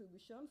two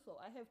distributions. So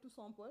I have two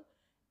samples,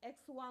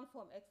 x1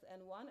 from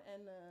xn1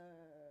 and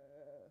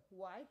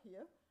y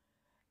here.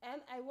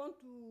 And I want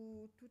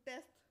to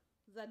test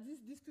that these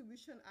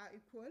distributions are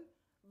equal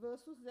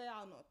versus they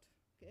are not.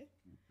 Okay?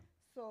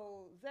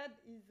 So Z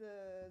is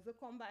the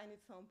combined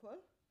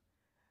sample.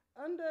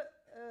 Under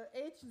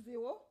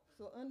H0,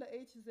 so under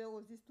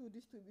H0, these two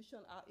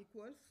distributions are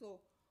equal.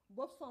 So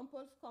both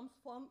samples comes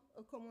from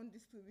a common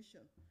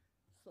distribution.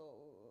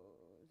 So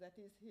that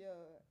is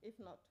here, if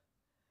not.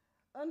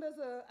 Under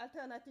the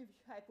alternative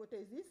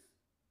hypothesis,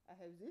 I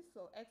have this.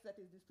 So X that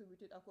is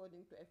distributed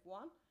according to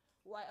F1,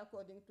 Y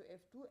according to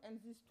F2,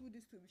 and these two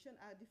distributions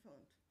are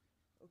different.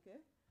 Okay?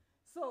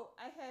 So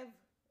I have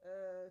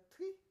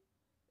three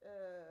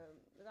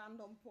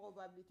random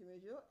probability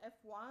measures,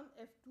 F1,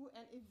 F2,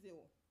 and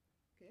F0.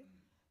 Okay?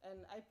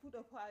 And I put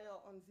a prior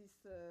on this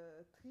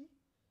three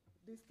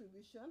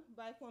distribution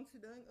by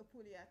considering a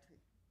polyarity.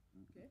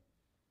 Okay?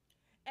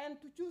 And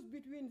to choose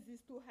between these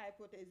two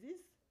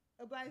hypotheses,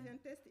 a Bayesian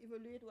test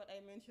evaluates what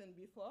I mentioned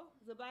before,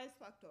 the bias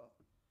factor.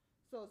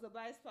 So the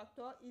bias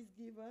factor is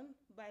given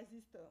by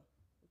this term.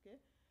 Okay?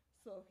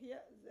 So here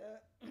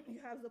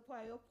you have the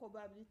prior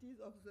probabilities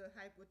of the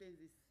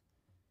hypothesis.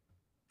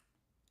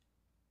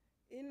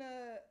 In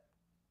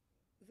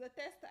the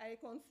test I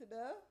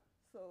consider,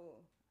 so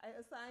I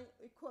assign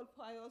equal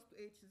priors to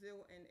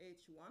H0 and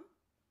H1.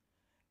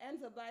 And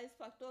the bias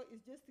factor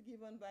is just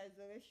given by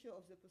the ratio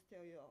of the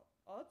posterior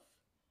odds.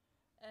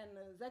 And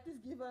that is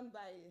given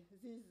by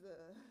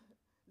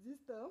this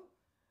term.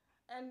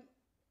 And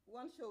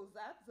one shows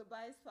that the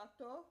bias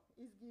factor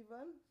is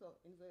given, so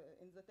in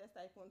the test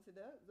I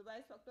consider, the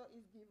bias factor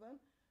is given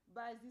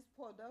by this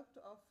product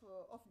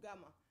of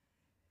gamma.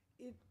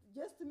 It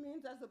just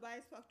means that the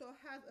bias factor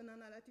has an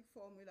analytic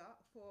formula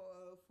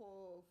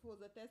for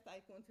the test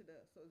I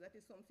consider. So that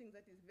is something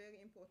that is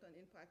very important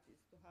in practice,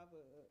 to have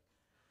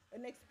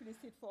an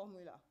explicit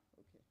formula.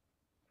 Okay.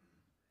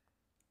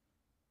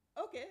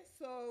 Okay,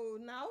 so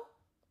now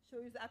show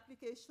you the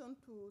application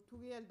to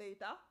real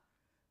data.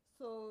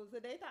 So the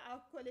data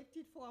are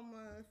collected from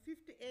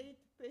 58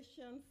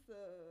 patients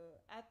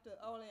at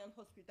Orléans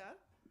Hospital.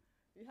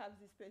 We have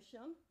these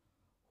patients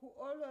who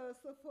all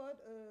suffered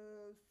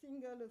a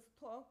single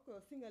stroke,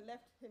 single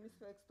left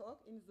hemispheric stroke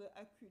in the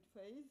acute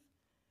phase.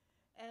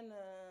 And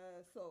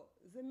so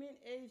the mean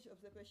age of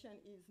the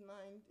patient is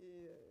 19,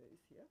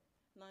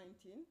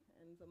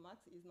 and the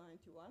max is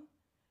 91.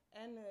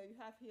 And you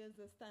have here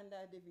the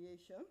standard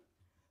deviation.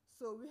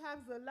 So we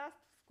have the last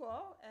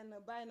score and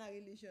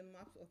binary lesion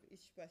maps of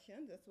each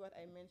patient. That's what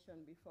I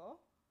mentioned before.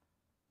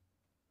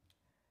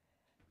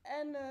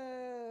 And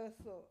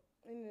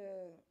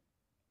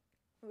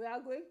we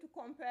are going to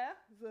compare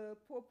the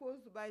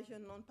proposed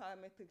Bayesian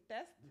non-parametric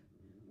test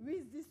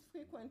with this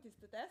frequentist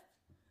test.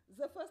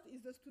 The first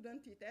is the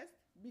student t-test,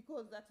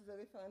 because that's the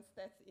reference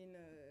test in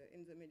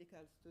the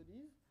medical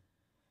studies.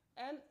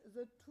 And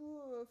the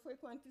two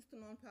frequentist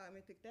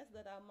non-parametric tests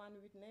that are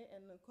Mann-Whitney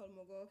and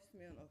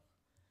Kolmogorov-Smirnov.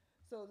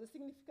 So the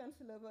significance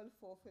level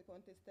for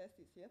frequentist test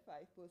is here,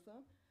 5%.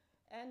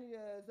 And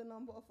the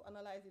number of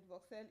analyzed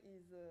voxel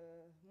is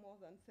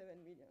more than 7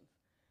 million.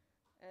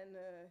 And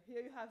here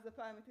you have the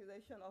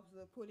parameterization of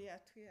the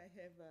polyarity I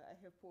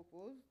have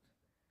proposed.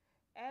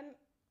 And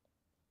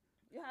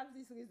you have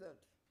this result,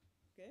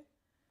 okay?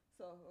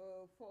 So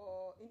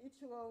for in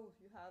each row,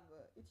 you have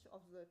each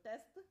of the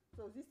tests.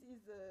 So this is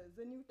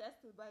the new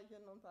test by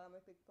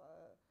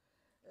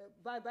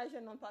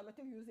Bayesian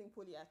non-parametric using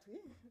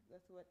polyatry.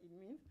 That's what it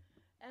means.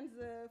 And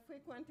the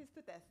frequentist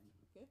test,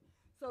 okay?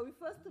 So we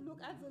first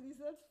look at the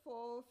results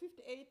for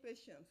 58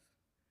 patients.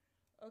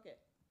 Okay,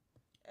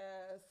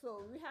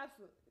 so we have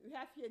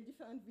here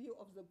different view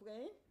of the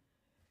brain.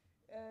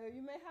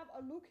 You may have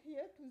a look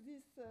here to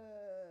this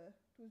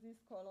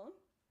column.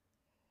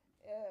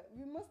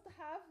 We must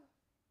have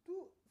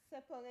two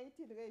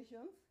separated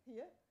regions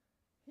here,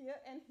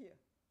 and here.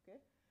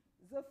 Okay.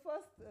 The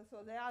first,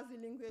 so there are the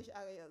language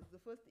areas. The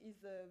first is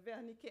the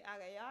Wernicke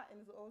area,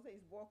 and the other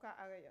is Broca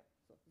area.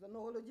 So the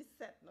neurologist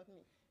said, not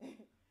me.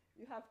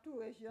 You have two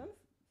regions,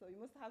 so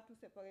you must have two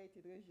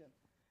separated regions.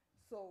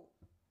 So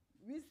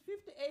with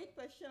 58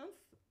 patients,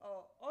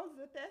 all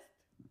the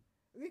tests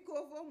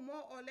recover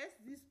more or less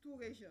these two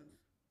regions.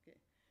 Okay.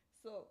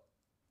 So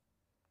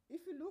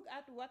if you look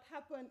at what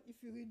happened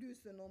if you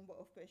reduce the number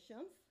of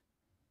patients,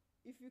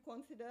 if you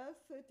consider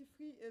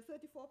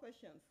 34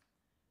 patients,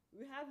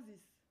 we have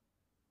this.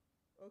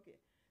 Okay.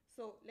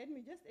 So let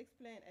me just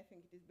explain. I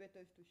think it is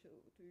better to show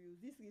to you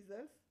these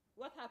results.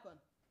 What happened?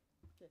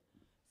 Okay.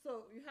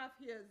 So you have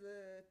here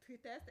the tree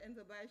test and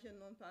the Bayesian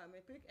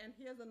non-parametric, and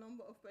here the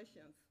number of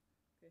patients.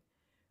 Okay.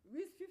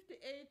 With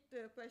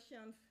 58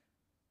 patients,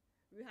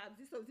 we have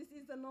this. So this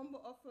is the number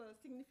of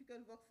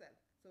significant voxels.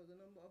 So the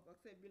number of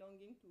voxels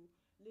belonging to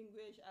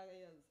language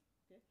areas.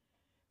 Okay.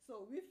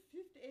 So with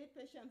 58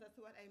 patients, that's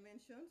what I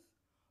mentioned.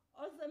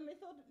 All the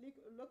methods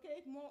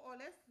locate more or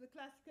less the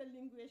classical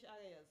language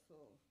areas.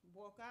 So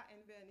Broca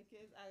and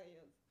Wernicke's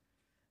areas.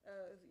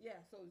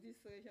 Yeah, so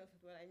these regions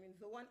is what I mean.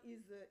 The one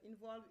is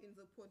involved in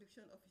the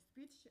production of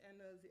speech,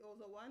 and the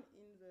other one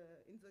in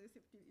the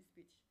receptive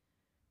speech.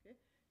 Okay,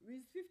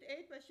 with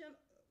 58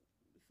 patients,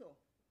 so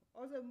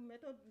other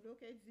method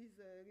locate these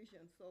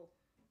regions. So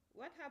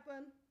what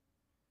happened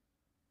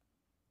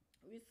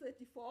with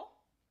 34?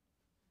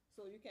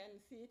 So you can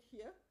see it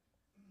here.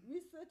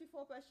 With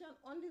 34 patients,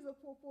 only the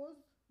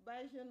proposed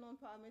Bayesian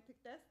non-parametric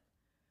test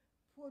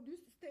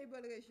produced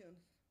stable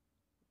regions.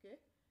 Okay.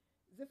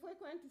 The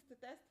frequentist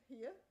test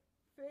here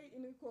failed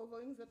in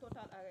recovering the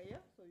total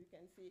area, so you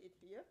can see it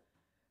here.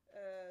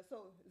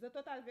 So the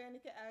total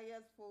Wernicke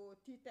areas for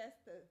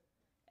t-test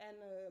and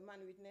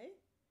Mann-Whitney,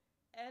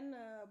 and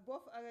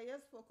both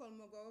areas for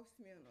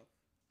Kolmogorov-Smirnov.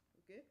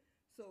 Okay,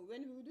 so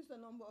when we reduce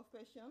the number of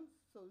patients,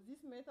 so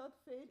this method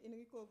failed in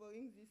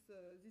recovering these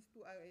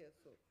two areas.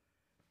 So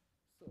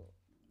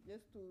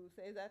just to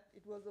say that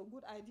it was a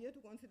good idea to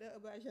consider a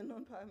Bayesian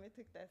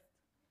non-parametric test.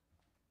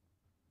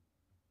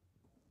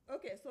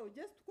 Okay, so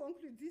just to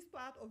conclude this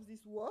part of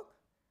this work,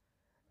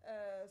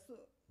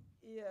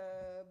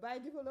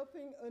 by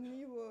developing a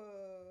new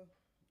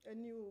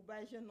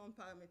Bayesian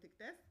non-parametric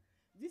test,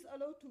 this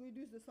allowed to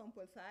reduce the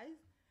sample size,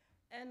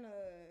 and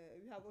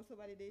we have also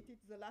validated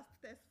the last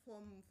test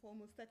from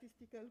a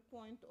statistical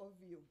point of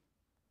view.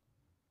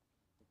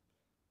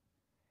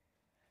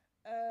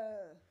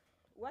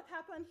 What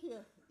happened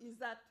here is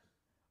that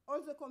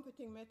all the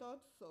computing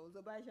methods, so the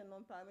Bayesian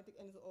non-parametric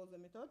and the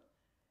other method,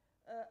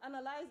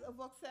 analyze a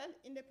voxel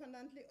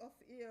independently of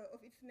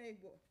its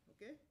neighbor.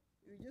 Okay,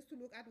 you just to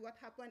look at what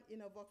happened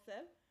in a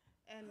voxel,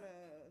 and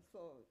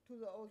so to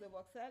the other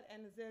voxel,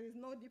 and there is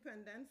no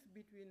dependence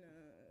between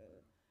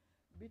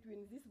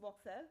this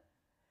voxel,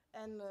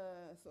 and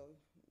so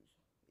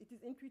it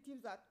is intuitive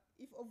that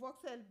if a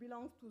voxel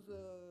belongs to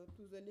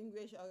the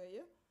language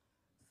area,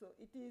 so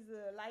it is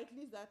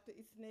likely that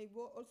its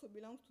neighbor also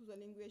belongs to the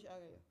language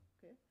area.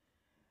 Okay.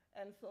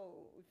 And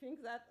so we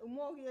think that a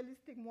more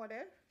realistic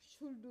model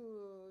should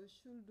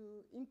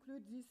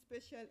include these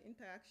special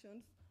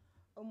interactions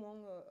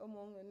among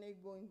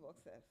neighboring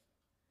voxels.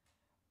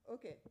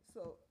 Okay,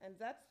 so, and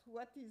that's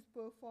what is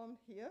performed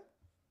here.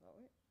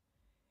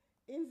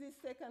 In this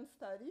second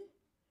study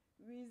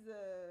with,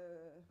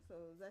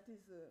 so that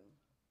is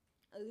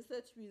a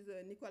research with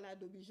Nicolas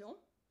Daubijon.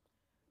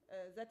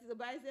 That is a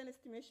Bayesian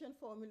estimation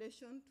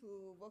formulation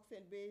to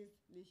voxel-based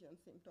lesion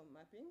symptom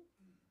mapping.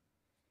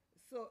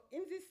 So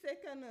in this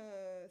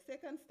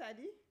second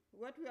study,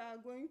 what we are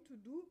going to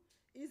do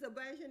is a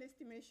Bayesian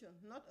estimation,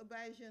 not a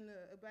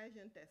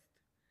Bayesian test.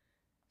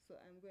 So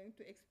I'm going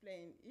to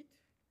explain it.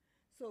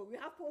 So we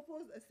have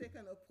proposed a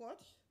second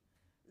approach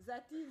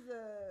that is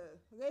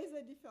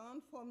rather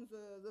different from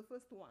the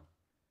first one.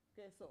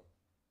 Okay, so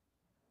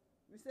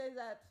we say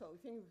that, so we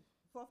think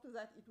after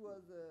that it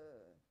was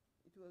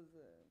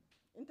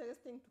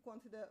interesting to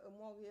consider a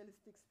more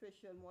realistic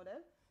spatial model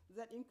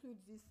that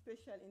includes this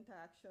spatial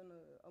interaction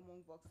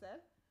among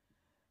voxels.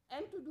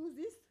 And to do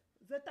this,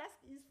 the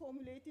task is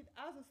formulated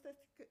as a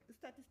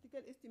statistical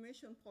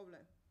estimation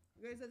problem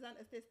rather than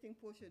a testing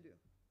procedure.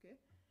 Okay?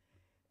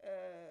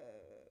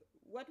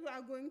 What we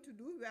are going to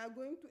do, we are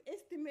going to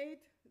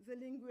estimate the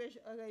language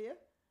area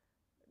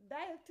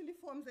directly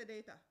from the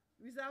data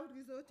without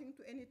resorting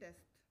to any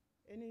test,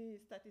 any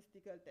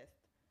statistical test.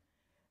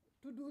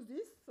 To do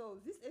this,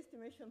 so this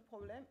estimation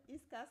problem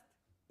is cast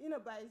in a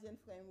Bayesian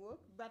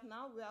framework, but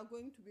now we are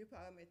going to be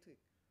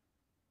parametric.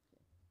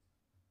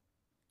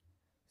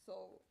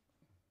 So,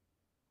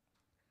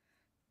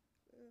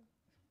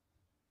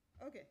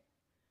 okay.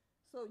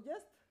 So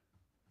just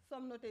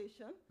some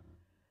notation.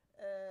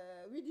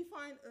 We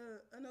define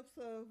an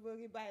observable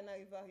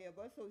binary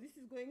variable. So this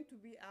is going to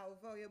be our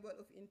variable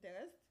of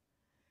interest.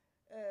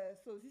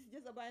 So this is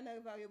just a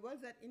binary variable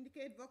that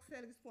indicates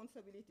voxel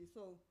responsibility.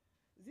 So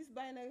this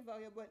binary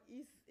variable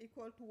is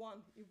equal to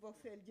 1 if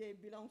voxel j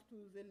belongs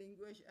to the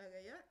language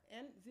area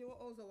and 0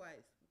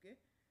 otherwise. Okay,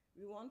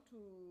 we want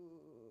to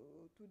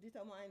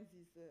determine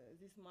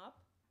this map.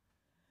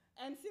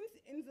 And since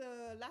in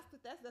the last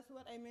test, that's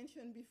what I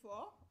mentioned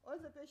before, all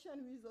the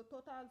patients with a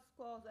total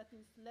score that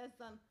is less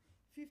than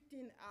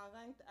 15 are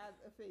ranked as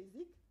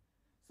aphasic.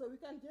 So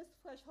we can just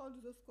threshold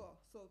the score.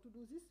 So to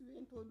do this, we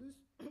introduce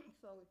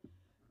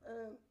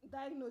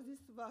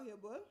diagnosis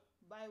variable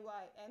by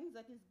yn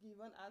that is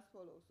given as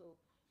follows. So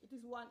it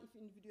is 1 if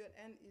individual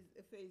n is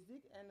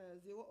aphasic and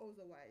 0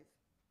 otherwise.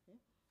 Okay.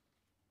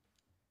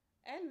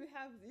 And we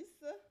have this.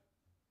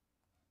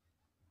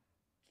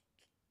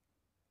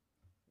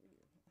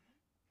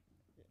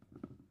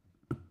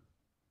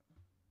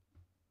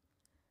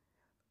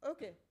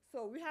 Okay,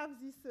 so we have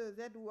this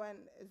Z1,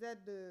 Z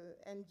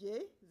and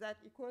J that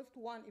equals to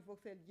 1 if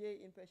voxel J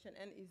in patient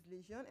N is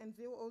lesion and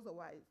 0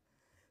 otherwise.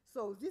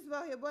 So these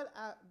variables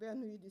are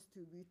Bernoulli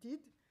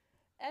distributed,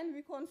 and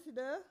we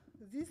consider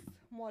this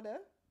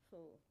model.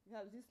 So we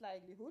have this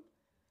likelihood.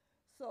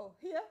 So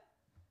here,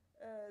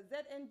 Z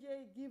and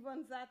J,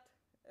 given that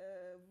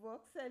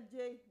voxel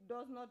J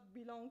does not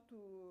belong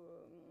to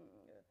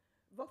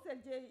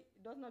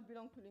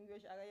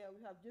language area,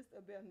 we have just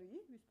a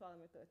Bernoulli with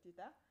parameter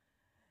theta.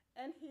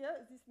 And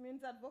here, this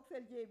means that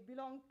voxel J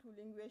belongs to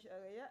language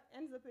area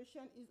and the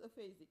patient is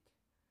aphasic.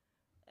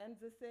 And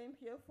the same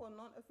here for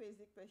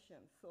non-aphasic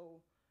patients.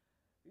 So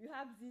you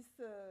have these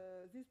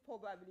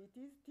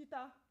probabilities.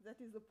 Theta, that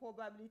is the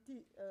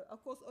probability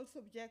across all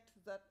subjects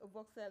that a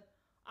voxel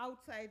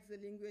outside the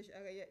language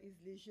area is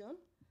lesion.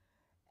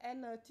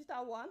 And theta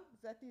 1,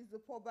 that is the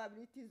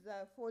probability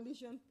for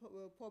lesion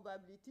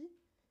probability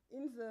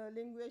in the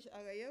language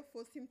area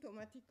for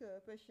symptomatic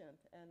patient,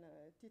 and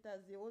theta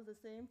 0 the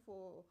same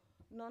for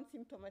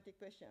non-symptomatic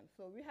patient.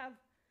 So we have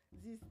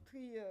these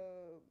three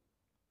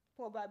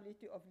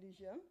probability of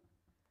lesion,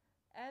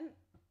 and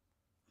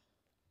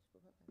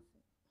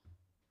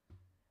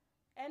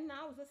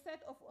now the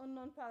set of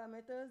unknown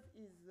parameters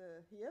is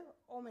here.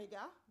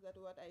 Omega, that's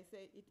what I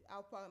say, it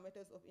are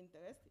parameters of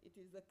interest. It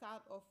is the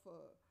card of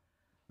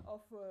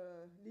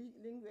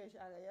language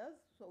areas.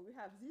 So we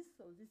have this.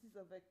 So this is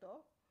a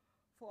vector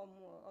from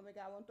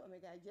omega 1 to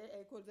omega j.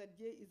 I call that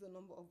j is the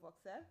number of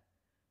voxels.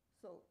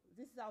 So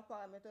this is our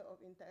parameter of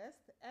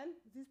interest, and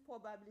this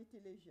probability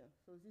lesion.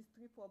 So these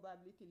three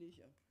probability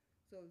lesion.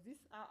 So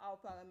these are our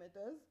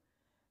parameters,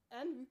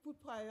 and we put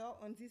prior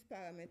on these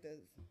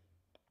parameters.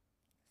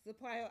 The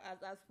prior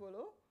as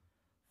follow.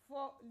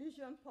 For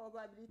lesion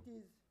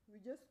probabilities,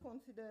 we just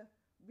consider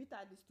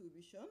beta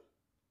distribution,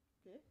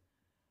 okay?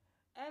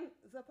 And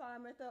the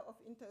parameter of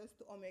interest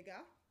to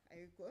omega,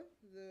 I recall,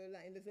 the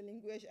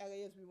language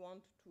areas we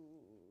want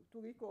to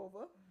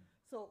recover.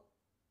 So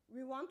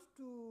we want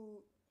to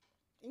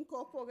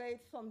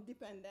incorporate some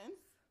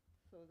dependence.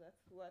 So that's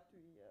what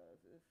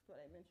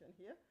I mentioned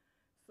here.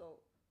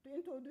 So to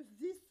introduce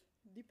this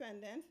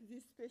dependence,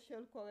 this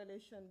special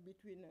correlation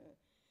between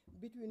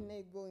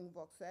neighboring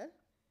voxel,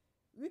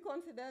 we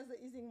consider the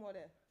Ising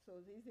model. So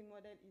the Ising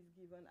model is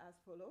given as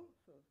follows.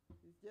 So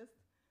it's just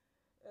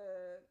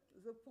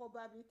the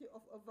probability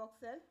of a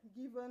voxel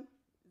given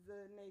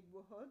the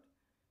neighborhood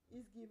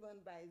is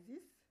given by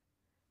this.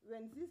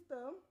 When this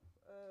term,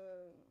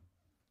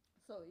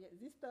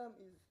 this term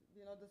is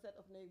the set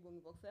of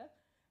neighboring voxels,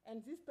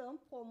 and this term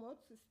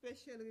promotes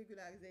special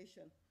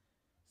regularization.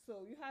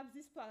 So you have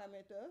this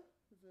parameter,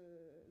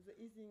 the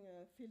Ising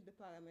field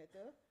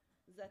parameter,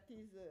 that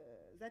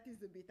is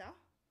the beta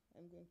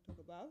I'm going to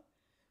talk about.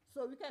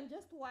 So we can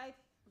just write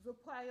the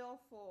prior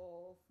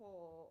for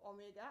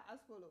omega as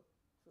follows.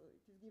 So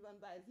it is given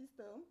by this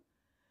term.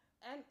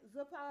 And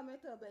the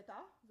parameter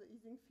beta, the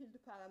Ising field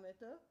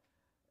parameter,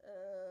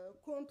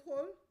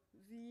 control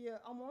the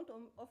amount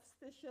of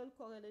special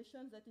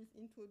correlation that is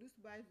introduced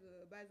by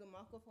the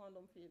Markov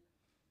random field.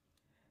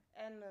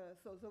 And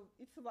so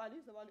its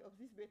value, the value of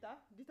this beta,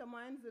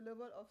 determines the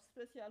level of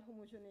spatial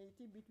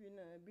homogeneity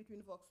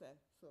between voxels.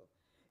 So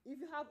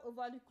if you have a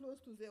value close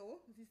to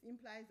 0, this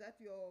implies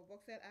that your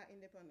voxels are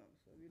independent.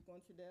 So we'll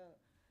consider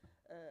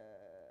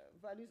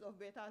values of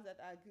beta that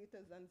are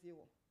greater than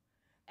 0.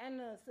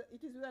 And so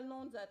it is well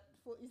known that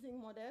for Ising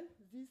model,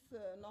 this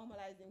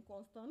normalizing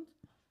constant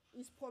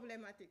is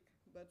problematic.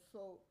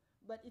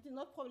 But it is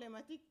not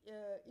problematic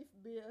if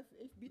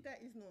beta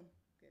is known.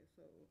 Okay,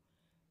 so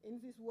in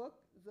this work,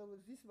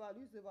 this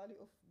value, the value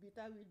of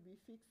beta, will be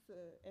fixed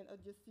and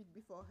adjusted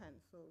beforehand.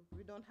 So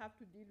we don't have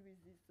to deal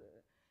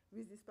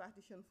with this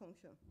partition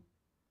function.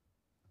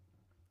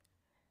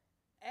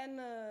 And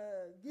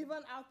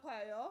given our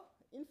prior,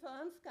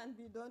 inference can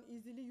be done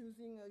easily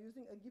using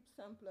a Gibbs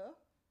sampler.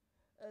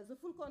 The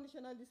full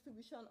conditional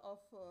distribution of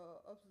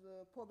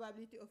the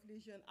probability of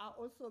lesion are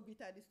also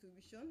beta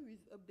distribution with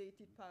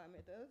updated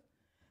parameters.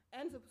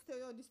 And the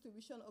posterior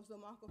distribution of the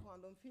Markov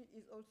random field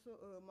is also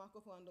a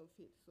Markov random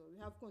field. So we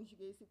have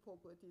conjugacy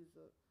properties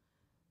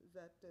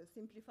that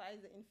simplify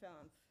the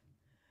inference.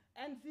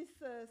 And this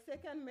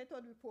second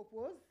method we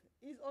propose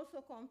is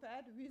also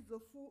compared with the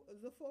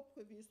four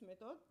previous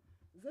methods,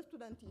 the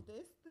student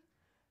t-test,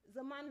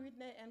 the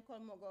Mann-Whitney and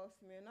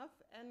Kolmogorov-Smirnov,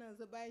 and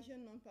the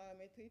Bayesian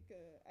non-parametric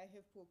I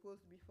have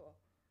proposed before.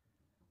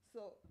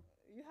 So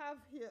you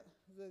have here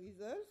the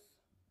results.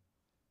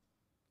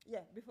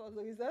 Yeah, before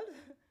the result.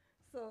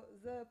 So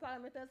the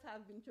parameters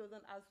have been chosen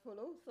as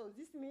follows. So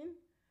this means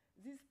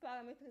this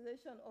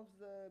parameterization of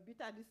the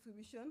beta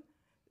distribution,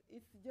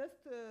 it's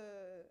just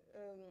a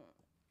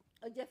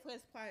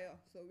Jeffreys prior.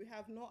 So we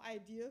have no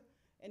idea,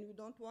 and we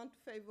don't want to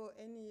favor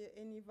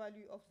any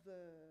value of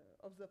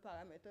the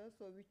parameter.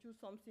 So we choose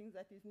something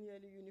that is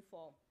nearly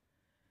uniform.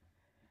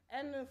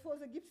 And for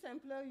the Gibbs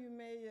sampler, you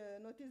may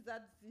notice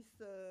that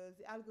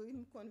the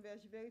algorithm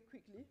converges very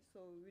quickly.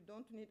 So we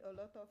don't need a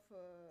lot of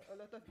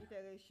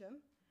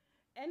iteration.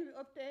 And we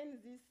obtain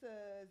this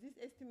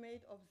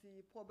estimate of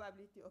the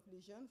probability of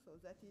lesion. So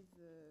that is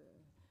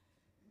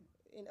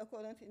in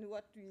accordance in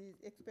what is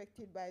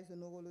expected by the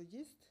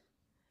neurologist.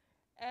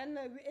 And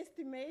we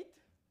estimate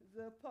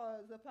the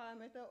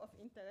parameter of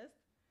interest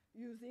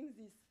using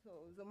this,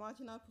 so the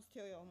marginal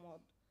posterior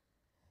mode.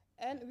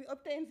 And we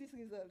obtain these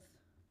results.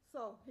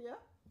 So here,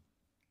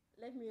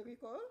 let me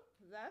recall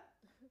that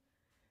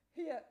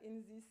here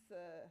in this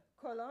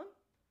column,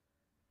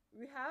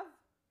 we have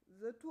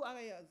the two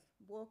areas,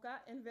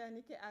 Broca and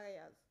Wernicke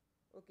areas.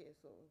 Okay,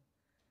 so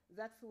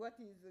that's what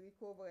is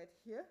recovered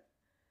here.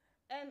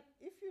 And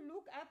if you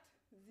look at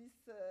this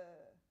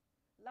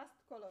last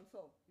column,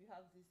 so you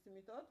have this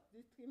method,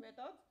 these three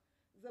methods,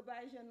 the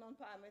Bayesian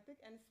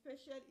non-parametric, and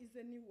special is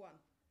a new one.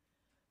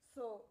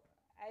 So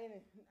I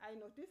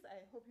notice,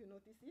 I hope you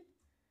notice it,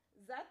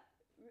 that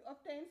we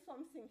obtain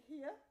something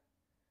here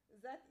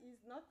that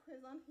is not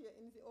present here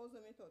in the other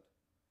method.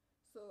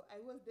 So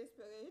I was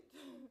desperate,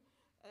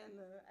 and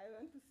I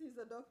went to see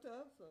the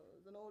doctor, so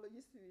the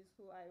neurologist with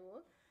who I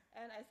work,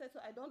 and I said,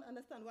 so I don't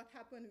understand what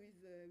happened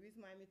with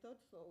my method,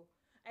 so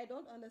I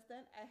don't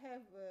understand. I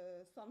have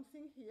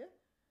something here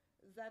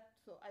that,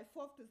 so I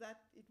thought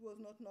that it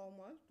was not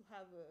normal to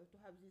have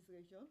this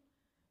region.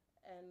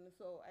 And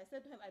so I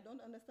said to him, I don't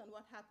understand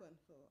what happened.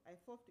 So I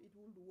thought it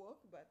would work,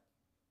 but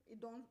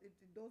it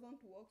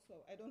doesn't work,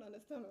 so I don't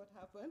understand what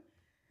happened.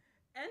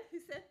 And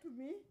he said to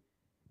me,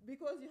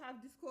 because you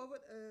have discovered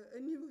a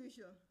new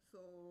region,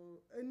 so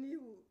a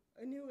new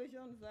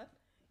region that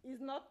is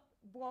not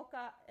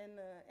Broca and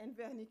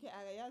Wernicke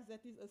areas,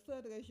 that is a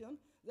third region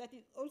that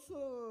is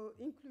also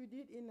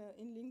included in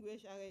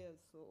language areas.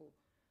 So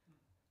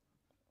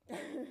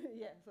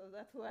yeah, so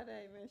that's what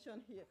I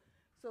mentioned here.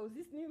 So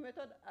this new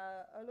method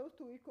allows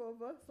to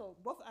recover so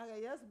both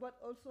areas, but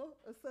also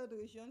a third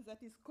region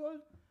that is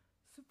called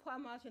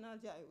supramarginal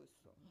gyrus.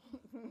 So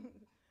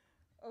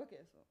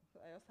okay, so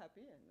I was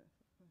happy, and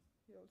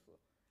he also.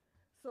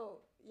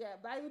 So yeah,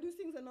 by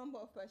reducing the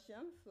number of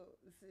patients, so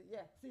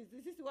yeah, see,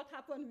 this is what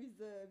happened with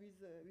the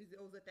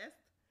other test.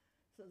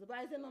 So the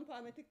Bayesian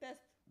non-parametric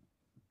test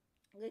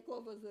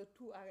recovers the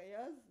two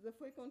areas. The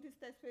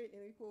frequentist test failed in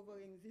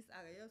recovering this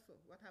area. So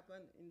what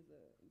happened in the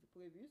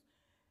previous?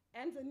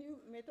 And the new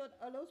method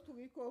allows to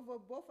recover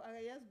both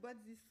areas, but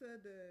this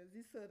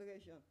third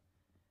region.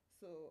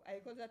 So I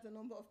call that the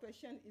number of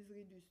patients is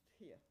reduced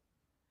here.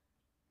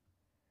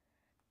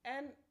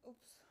 And,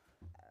 oops.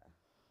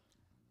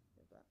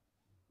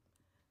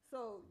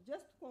 So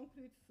just to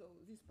conclude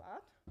this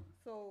part.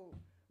 So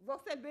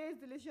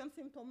voxel-based lesion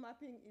symptom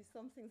mapping is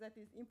something that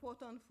is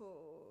important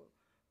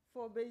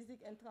for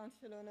basic and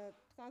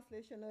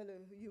translational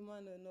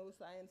human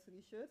neuroscience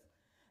research.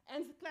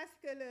 And the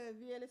classical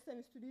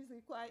VLSM studies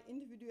require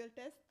individual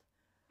tests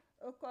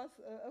across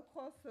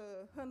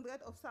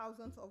hundreds of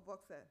thousands of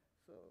voxels.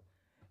 So,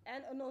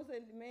 and another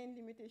main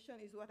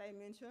limitation is what I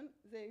mentioned.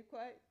 They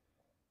require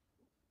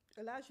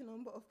a large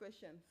number of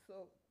patients.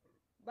 So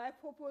by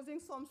proposing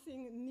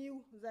something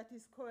new that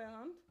is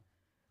coherent,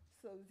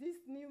 so this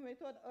new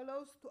method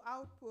allows to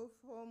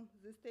outperform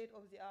the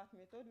state-of-the-art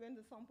method when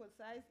the sample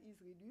size is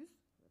reduced,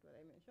 that's what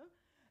I mentioned,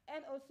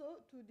 and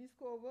also to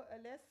discover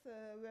a less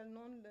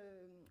well-known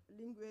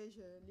language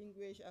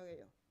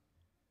area.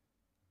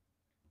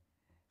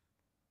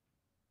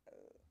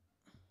 Oh,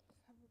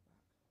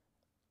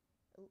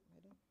 I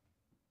don't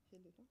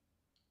feel it.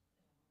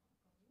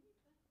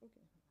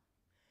 Okay.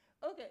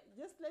 Okay,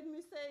 just let me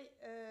say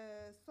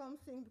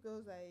something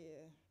because I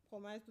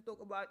promised to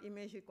talk about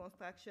image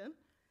reconstruction.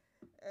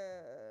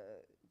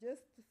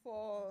 Just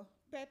for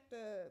PET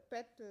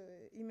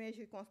image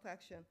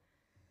reconstruction.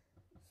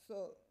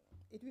 So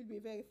it will be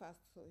very fast.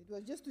 So it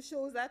was just to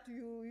show that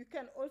you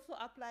can also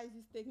apply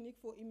this technique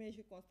for image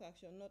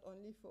reconstruction, not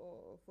only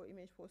for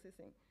image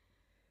processing.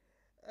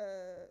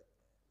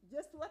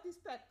 Just what is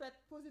PET? PET,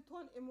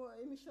 positron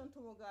emission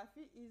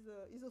tomography,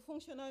 is a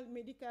functional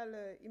medical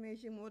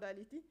imaging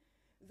modality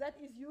that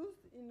is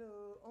used in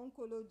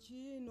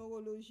oncology,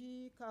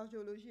 neurology,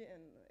 cardiology,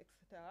 and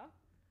etc.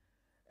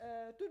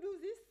 To do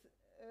this,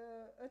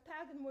 a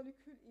target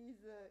molecule is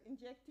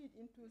injected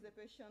into the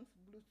patient's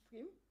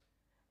bloodstream.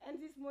 And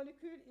this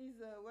molecule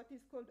is what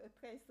is called a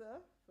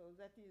tracer, so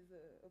that is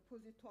a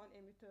positron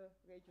emitter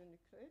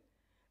radionuclide.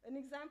 An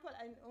example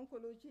in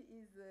oncology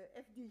is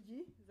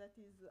FDG, that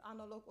is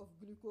analog of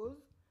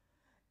glucose.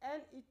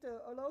 And it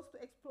allows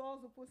to explore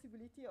the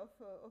possibility of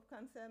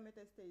cancer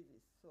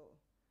metastasis.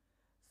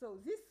 So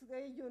this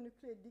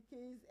radionuclide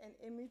decays and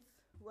emits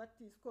what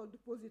is called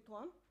the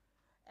positron.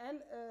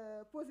 And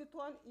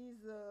positron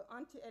is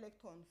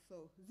anti-electron.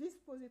 So this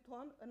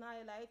positron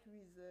annihilates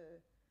with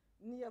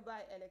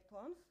nearby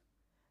electrons.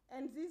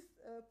 And this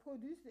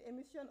produces the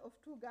emission of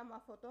 2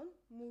 gamma photons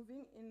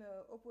moving in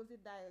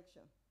opposite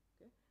direction.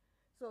 Okay?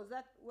 So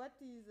that what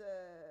is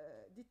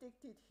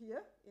detected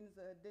here in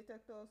the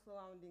detector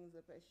surrounding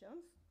the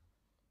patients.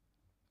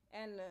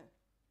 And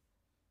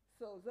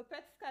so the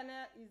PET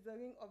scanner is the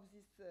ring of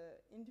these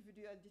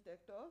individual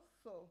detectors.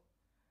 So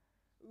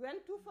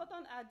when 2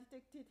 photons are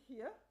detected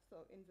here,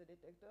 so in the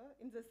detector,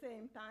 in the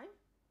same time,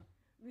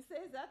 we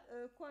say that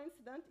a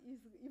coincident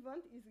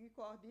event is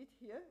recorded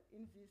here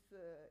in this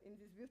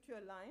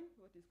virtual line,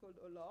 what is called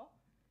a law.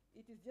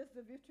 It is just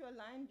the virtual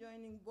line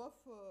joining both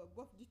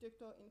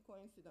detectors in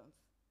coincidence.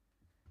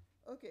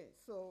 Okay,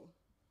 so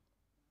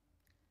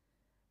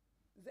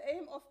the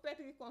aim of PET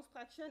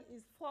reconstruction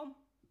is from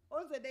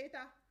all the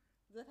data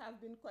that have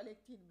been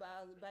collected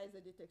by the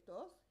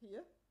detectors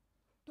here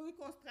to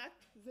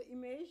reconstruct the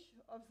image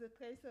of the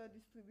tracer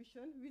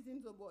distribution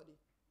within the body.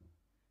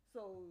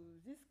 So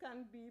this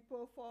can be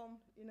performed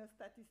in a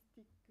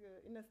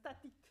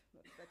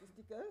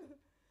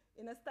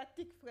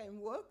static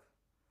framework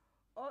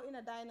or in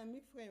a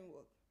dynamic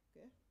framework.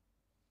 Okay.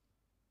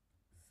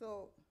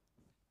 So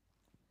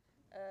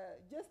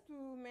just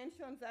to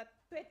mention that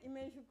PET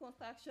image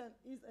reconstruction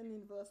is an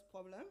inverse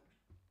problem,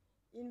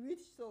 in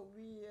which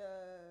we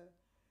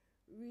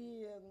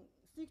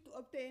seek to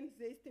obtain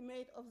the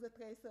estimate of the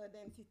tracer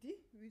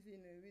density within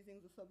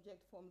the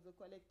subject from the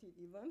collected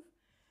events.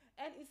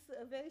 And it's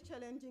very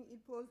challenging.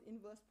 It poses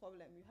inverse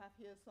problem. You have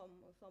here some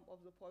of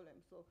the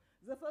problems. So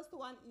the first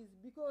one is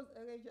because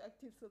a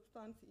radioactive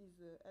substance is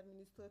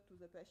administered to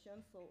the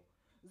patient, so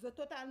the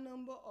total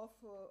number of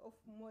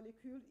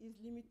molecules is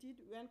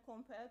limited when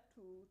compared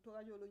to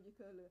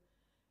radiological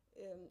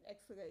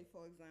X-ray,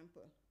 for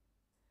example.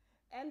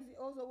 And the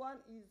other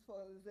one is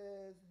for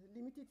the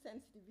limited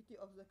sensitivity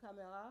of the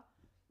camera.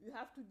 You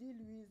have to deal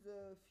with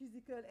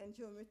physical and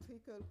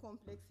geometrical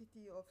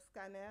complexity of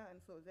scanner,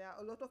 and so there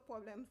are a lot of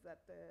problems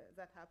that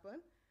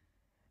happen.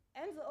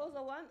 And the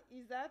other one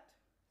is that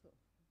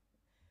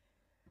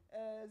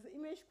the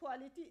image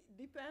quality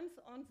depends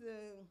on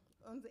the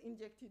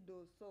injected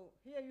dose. So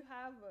here you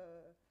have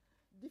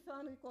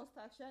different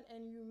reconstruction,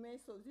 and you may,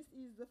 so this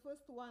is the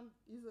first one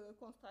is a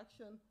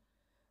reconstruction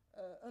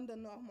under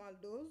normal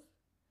dose.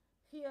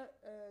 Here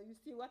you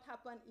see what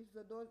happens if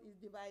the dose is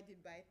divided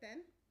by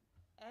 10.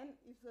 And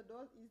if the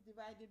dose is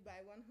divided by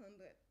 100,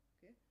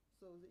 okay?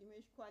 So the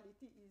image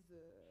quality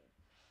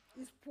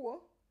is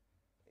poor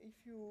if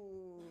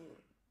you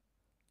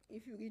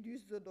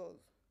reduce the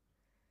dose.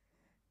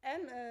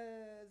 And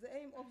the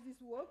aim of this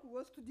work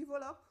was to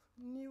develop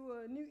new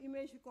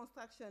image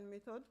reconstruction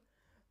method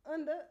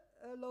under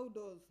a low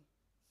dose.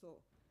 So,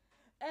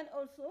 and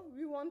also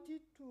we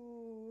wanted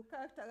to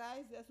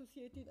characterize the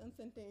associated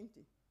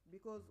uncertainty,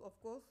 because of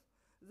course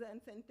the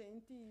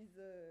uncertainty is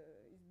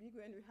big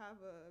when we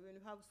have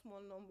a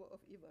small number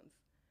of events.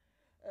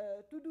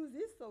 To do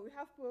this, so we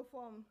have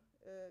performed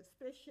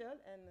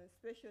spatial and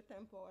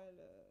spatio-temporal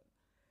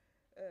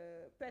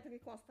PET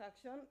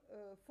reconstruction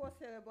for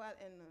cerebral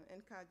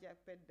and cardiac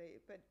PET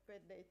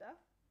data.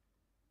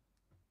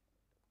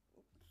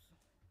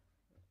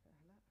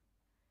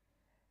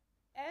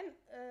 And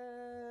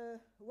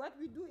what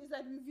we do is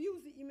that we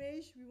view the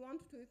image we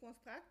want to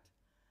reconstruct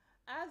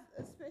as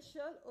a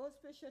spatial or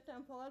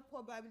spatio-temporal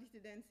probability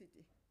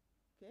density.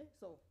 Okay,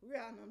 so we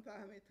are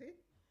non-parametric,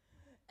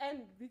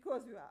 and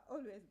because we are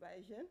always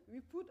Bayesian, we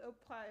put a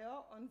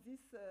prior on this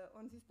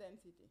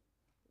density.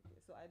 Okay,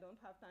 so I don't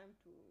have time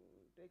to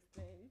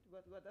explain it,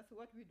 but that's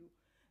what we do.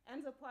 And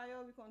the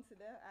prior we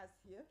consider as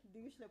here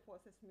Dirichlet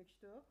process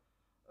mixture,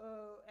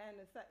 and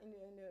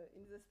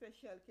in the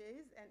spatial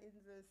case, and in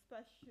the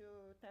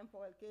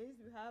spatio-temporal case,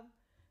 we have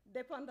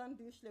dependent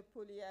Dirichlet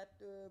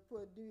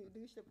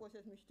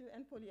process mixture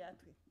and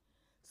polyatry.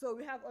 So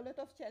we have a lot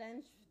of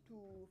challenge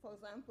to, for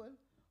example,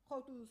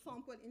 how to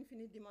sample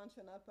infinite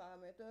dimensional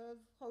parameters,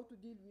 how to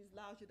deal with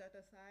large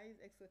data size,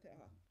 etc.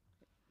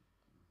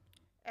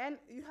 And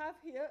you have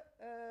here,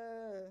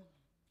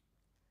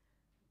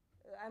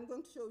 I'm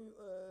going to show you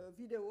a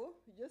video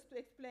just to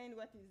explain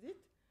what is it.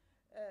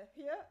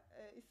 Here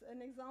is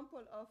an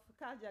example of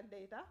cardiac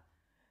data.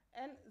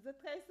 And the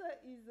tracer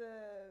is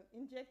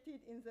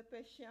injected in the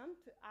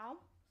patient arm.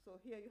 So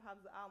here you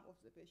have the arm of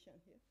the patient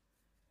here.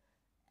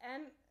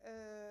 And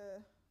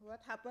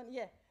what happened?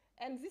 Yeah.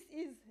 And this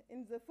is,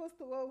 in the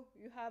first row,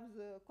 you have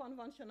the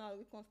conventional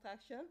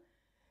reconstruction.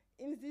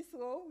 in this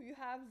row, you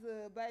have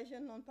the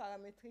Bayesian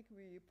non-parametric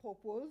we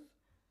propose,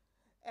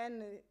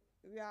 and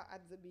we are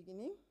at the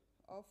beginning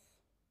of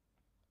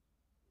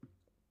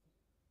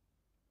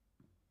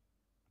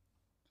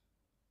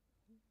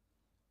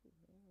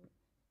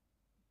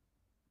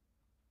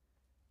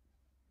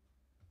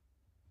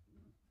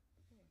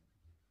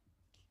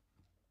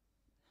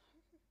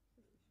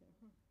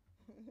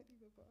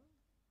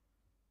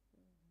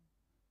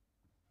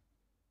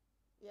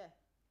yeah.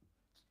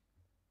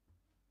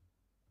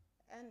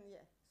 And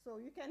yeah, so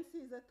you can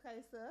see the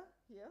tracer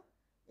here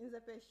in the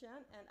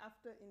patient and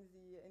after in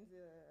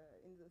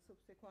the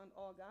subsequent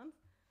organs.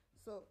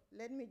 So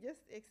let me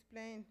just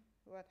explain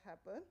what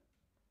happened.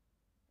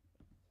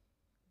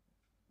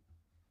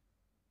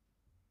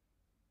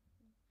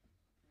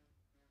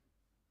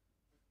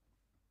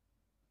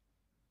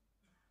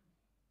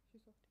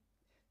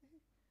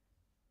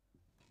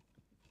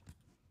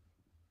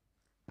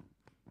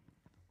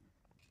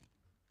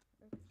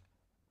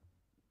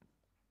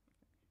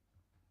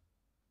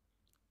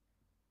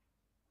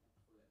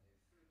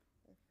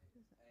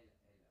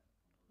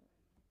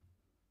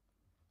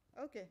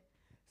 Okay,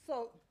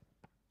 so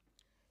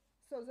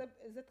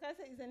the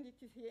tracer is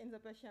indicated here in the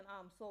patient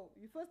arm. So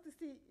you must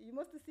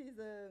see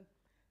the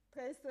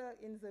tracer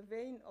in the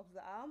vein of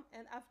the arm,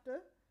 and after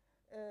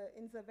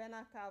in the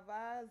vena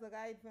cava, the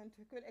right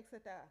ventricle,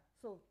 etc.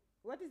 So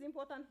what is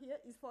important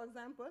here is, for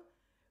example,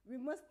 we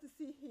must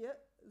see here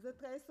the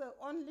tracer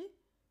only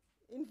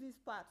in this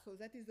part. So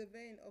that is the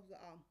vein of the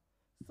arm.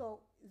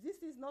 So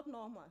this is not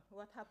normal.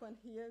 What happened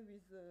here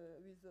with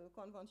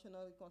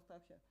conventional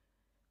reconstruction?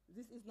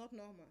 This is not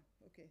normal.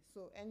 Okay,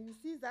 so and you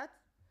see that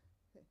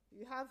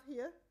you have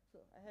here.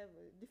 So I have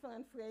a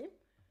different frame.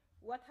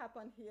 What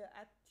happened here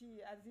at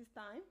this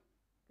time?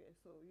 Okay,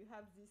 so you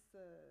have this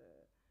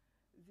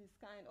this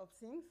kind of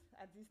things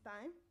at this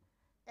time,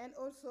 and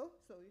also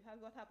so you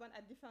have what happened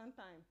at different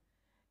time,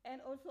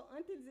 and also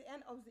until the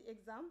end of the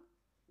exam,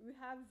 we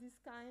have this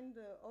kind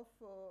of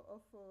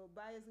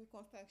bias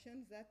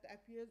reconstruction that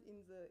appears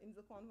in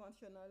the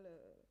conventional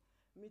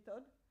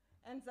method.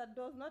 And that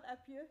does not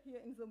appear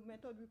here in the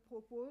method we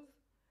propose.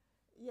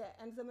 Yeah,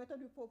 and the method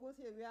we propose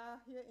here, we are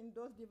here in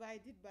dose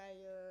divided by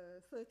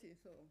 30.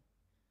 So,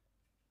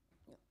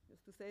 yeah,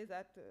 just to say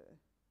that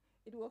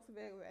it works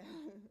very well.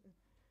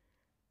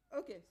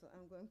 Okay, so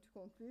I'm going to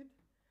conclude.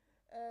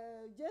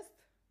 Just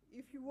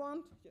if you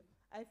want,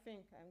 I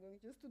think I'm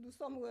going just to do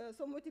some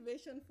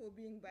motivation for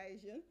being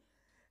Bayesian.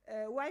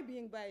 Why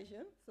being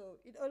Bayesian? So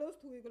it allows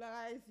to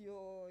regularize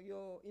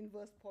your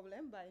inverse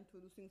problem by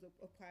introducing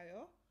a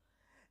prior.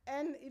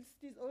 And it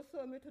is also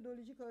a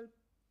methodological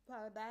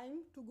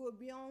paradigm to go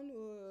beyond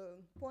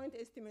point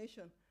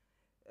estimation.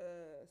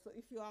 So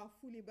if you are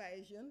fully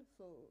Bayesian,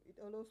 so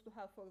it allows to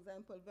have, for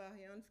example,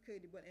 variance,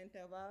 credible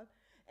interval.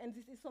 And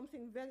this is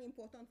something very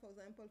important, for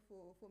example,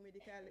 for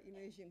medical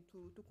imaging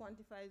to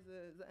quantify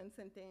the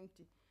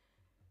uncertainty.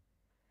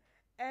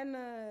 And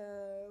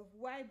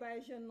why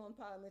Bayesian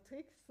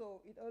non-parametric?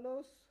 So it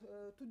allows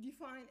to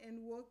define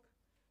and work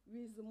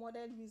with the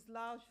model with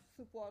large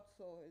support.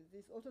 So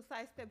this also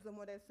sidesteps the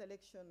model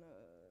selection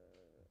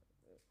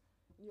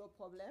in your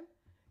problem.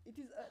 It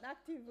is an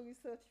active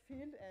research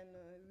field and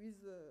with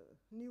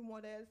new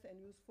models and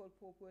useful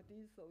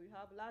properties. So you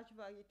have large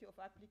variety of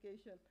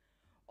application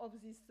of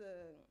this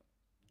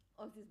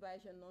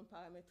Bayesian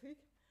non-parametric.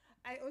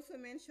 I also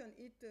mentioned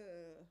it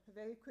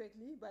very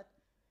quickly, but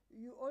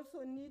you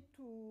also need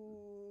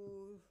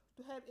to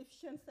have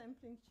efficient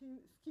sampling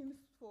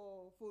schemes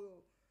for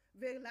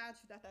very large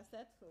data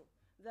sets. So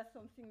that's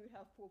something we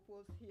have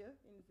proposed here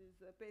in this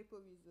paper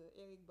with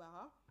Eric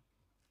Barra.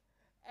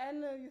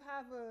 And you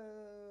have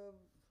a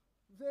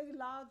very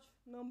large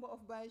number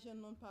of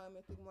Bayesian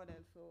non-parametric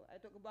models. So I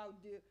talk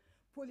about the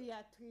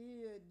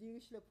polyatry,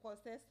 Dirichlet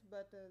process,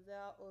 but there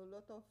are a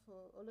lot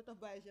of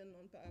Bayesian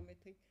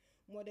non-parametric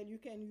model you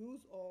can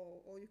use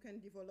or you can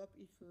develop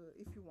if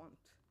you want.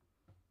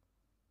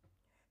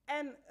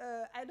 And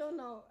I don't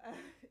know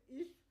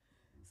if,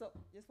 so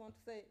just want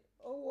to say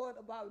a word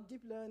about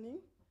deep learning.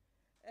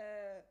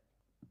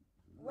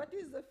 What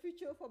is the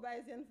future for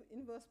Bayesian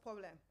inverse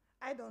problem?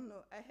 I don't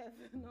know. I have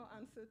no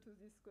answer to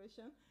this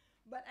question.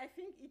 But I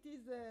think it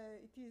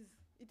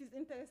is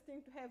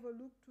interesting to have a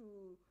look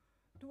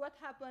to what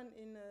happened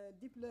in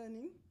deep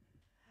learning.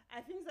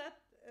 I think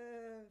that,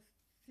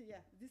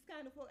 yeah, this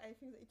kind of work, I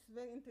think it's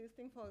very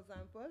interesting, for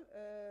example,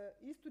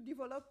 is to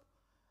develop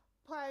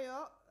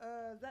prior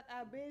that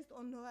are based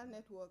on neural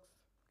networks.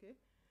 Okay,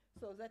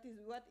 so that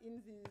is what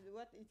is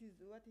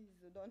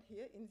done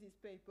here in this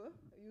paper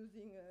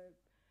using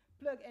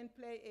plug and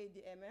play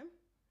ADMM.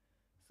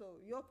 So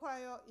your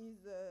prior is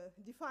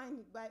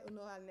defined by a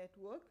neural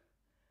network,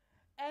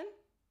 and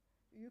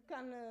you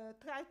can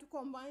try to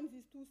combine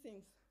these two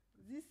things,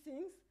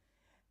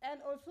 and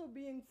also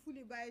being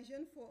fully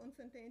Bayesian for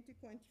uncertainty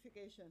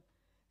quantification.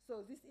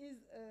 So this is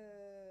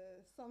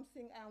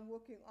something I'm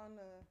working on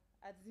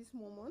at this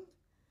moment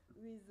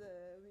with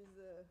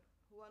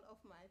one of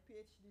my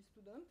PhD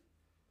students.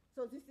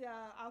 So these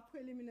are our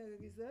preliminary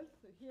results.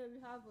 So here we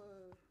have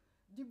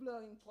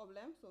deblurring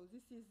problem. So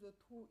this is the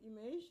true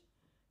image,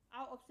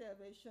 our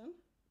observation,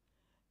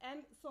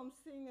 and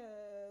something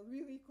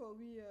we recover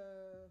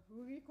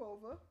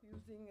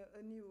using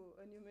a new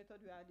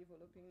method we are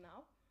developing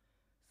now.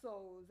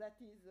 So that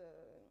is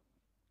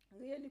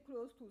really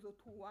close to the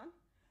true one.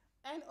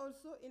 And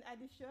also, in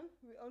addition,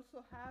 we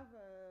also have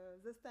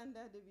the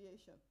standard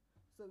deviation.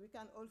 So we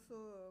can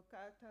also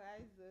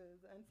characterize the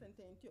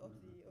uncertainty of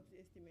the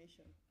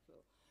estimation.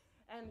 So,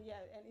 and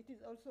yeah, and it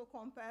is also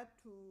compared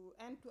to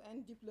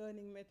end-to-end deep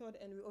learning method,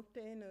 and we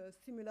obtain a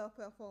similar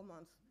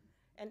performance.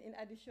 And in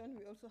addition,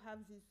 we also have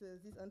this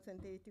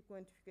uncertainty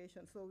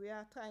quantification. So we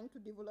are trying to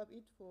develop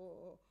it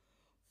for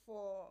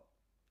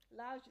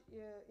large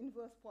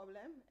inverse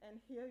problem.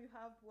 And here you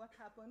have what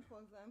happened,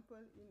 for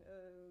example, in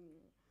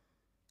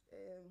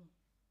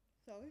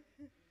sorry.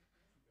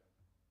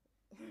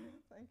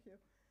 Thank you.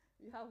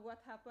 You have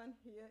what happened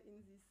here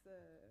in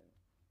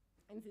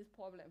this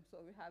problem.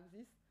 So we have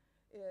this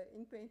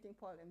in painting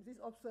problem. This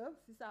observed,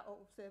 these are our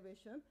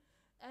observation,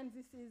 and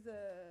this is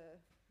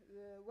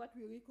what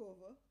we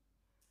recover,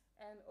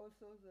 and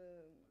also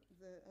the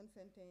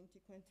uncertainty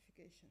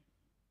quantification.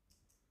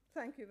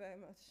 Thank you very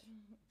much.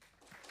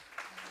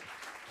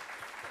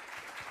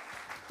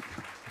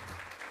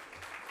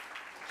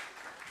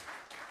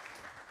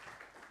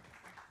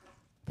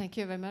 Thank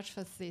you very much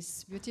for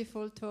this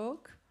beautiful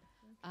talk.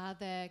 Are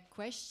there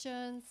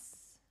questions,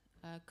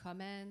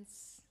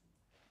 comments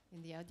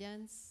in the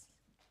audience?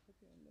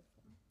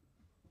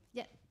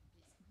 Yeah.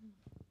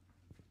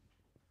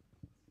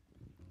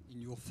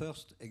 In your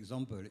first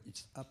example,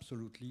 it's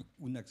absolutely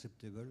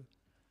unacceptable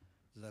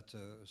that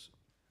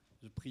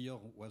the prior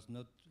was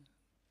not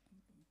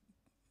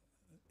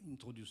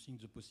introducing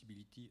the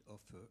possibility of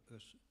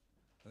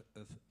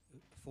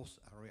force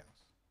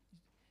areas.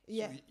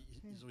 Yeah.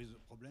 So there is a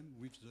problem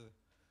with the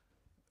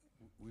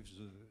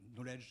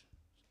knowledge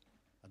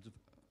at the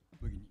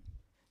beginning.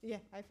 Yeah,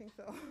 I think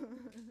so.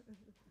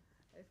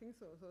 I think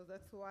so. So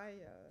that's why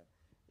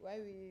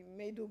we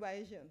may do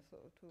Bayesian, so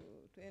to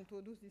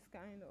introduce this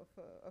kind of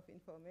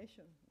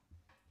information.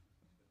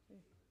 Yeah.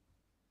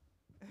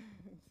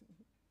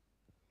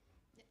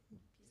 Yeah,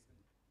 please.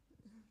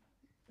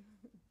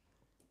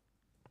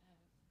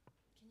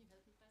 Can you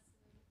help me pass the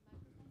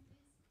microphone,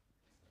 please?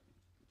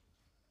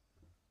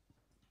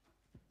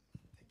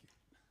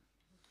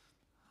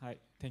 Hi,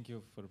 thank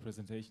you for the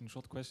presentation.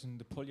 Short question,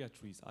 the polyar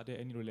trees, are there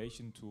any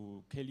relation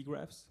to Cayley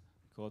graphs?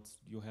 Because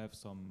you have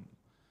some,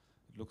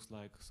 it looks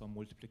like some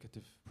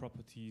multiplicative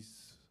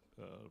properties.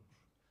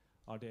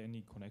 Are there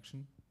any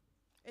connection?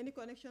 Any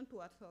connection to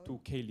what, sorry? To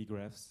Cayley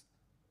graphs.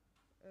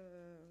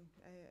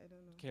 I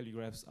don't know. Cayley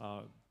graphs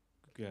are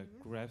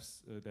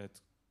graphs that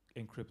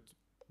encrypt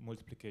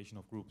multiplication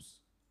of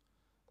groups,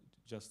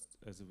 just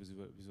as a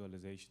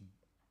visualization.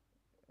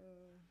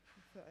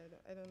 So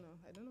I don't know.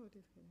 I don't know what it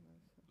is.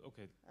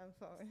 Okay. I'm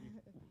sorry.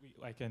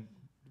 We can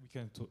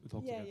talk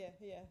together.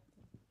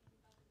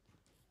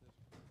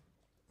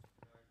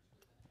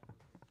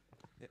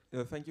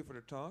 Yeah. Thank you for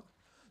the talk.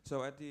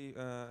 So at the,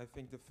 I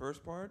think the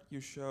first part,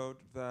 you showed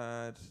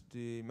that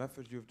the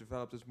method you've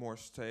developed is more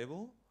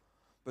stable,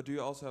 but do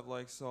you also have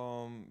like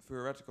some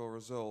theoretical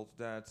result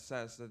that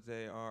says that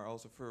they are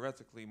also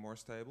theoretically more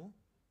stable?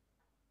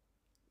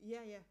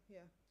 Yeah.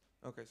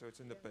 Okay, so it's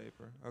in the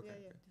paper. Okay.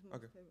 Yeah, it is more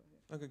Okay. stable,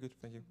 yeah. Okay, good.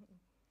 Thank you.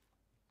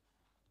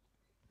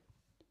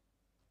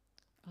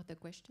 Other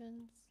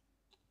questions?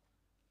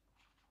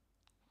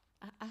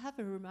 I have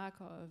a remark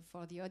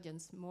for the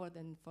audience more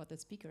than for the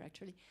speaker,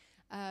 actually.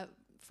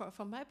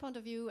 From my point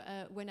of view,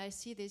 when I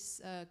see this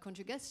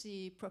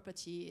conjugacy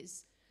property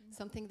is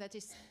something that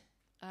is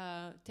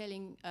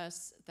telling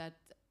us that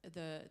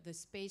the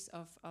space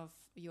of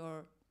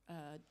your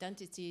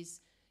densities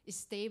is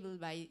stable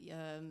by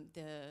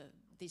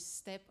this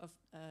step of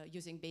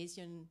using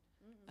Bayesian.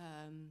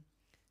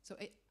 So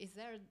is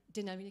there a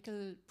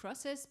dynamical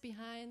process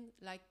behind?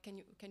 Like,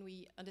 can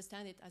we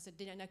understand it as a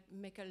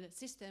dynamical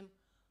system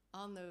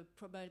on the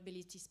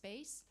probability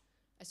space?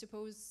 I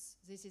suppose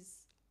this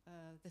is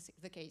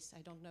the case.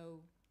 I don't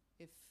know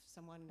if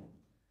someone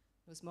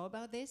knows more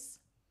about this.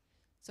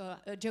 So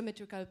a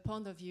geometrical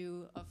point of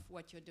view of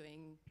what you're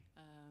doing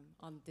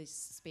on this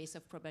space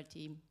of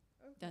probability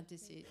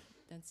densities.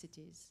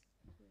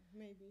 Yeah,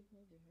 maybe.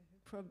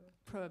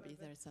 Probably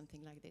there's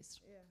something like this.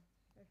 Yeah,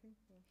 I think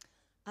so.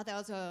 Are there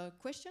other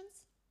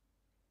questions?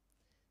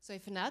 So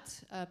if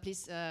not,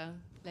 please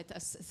let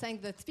us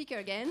thank the speaker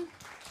again.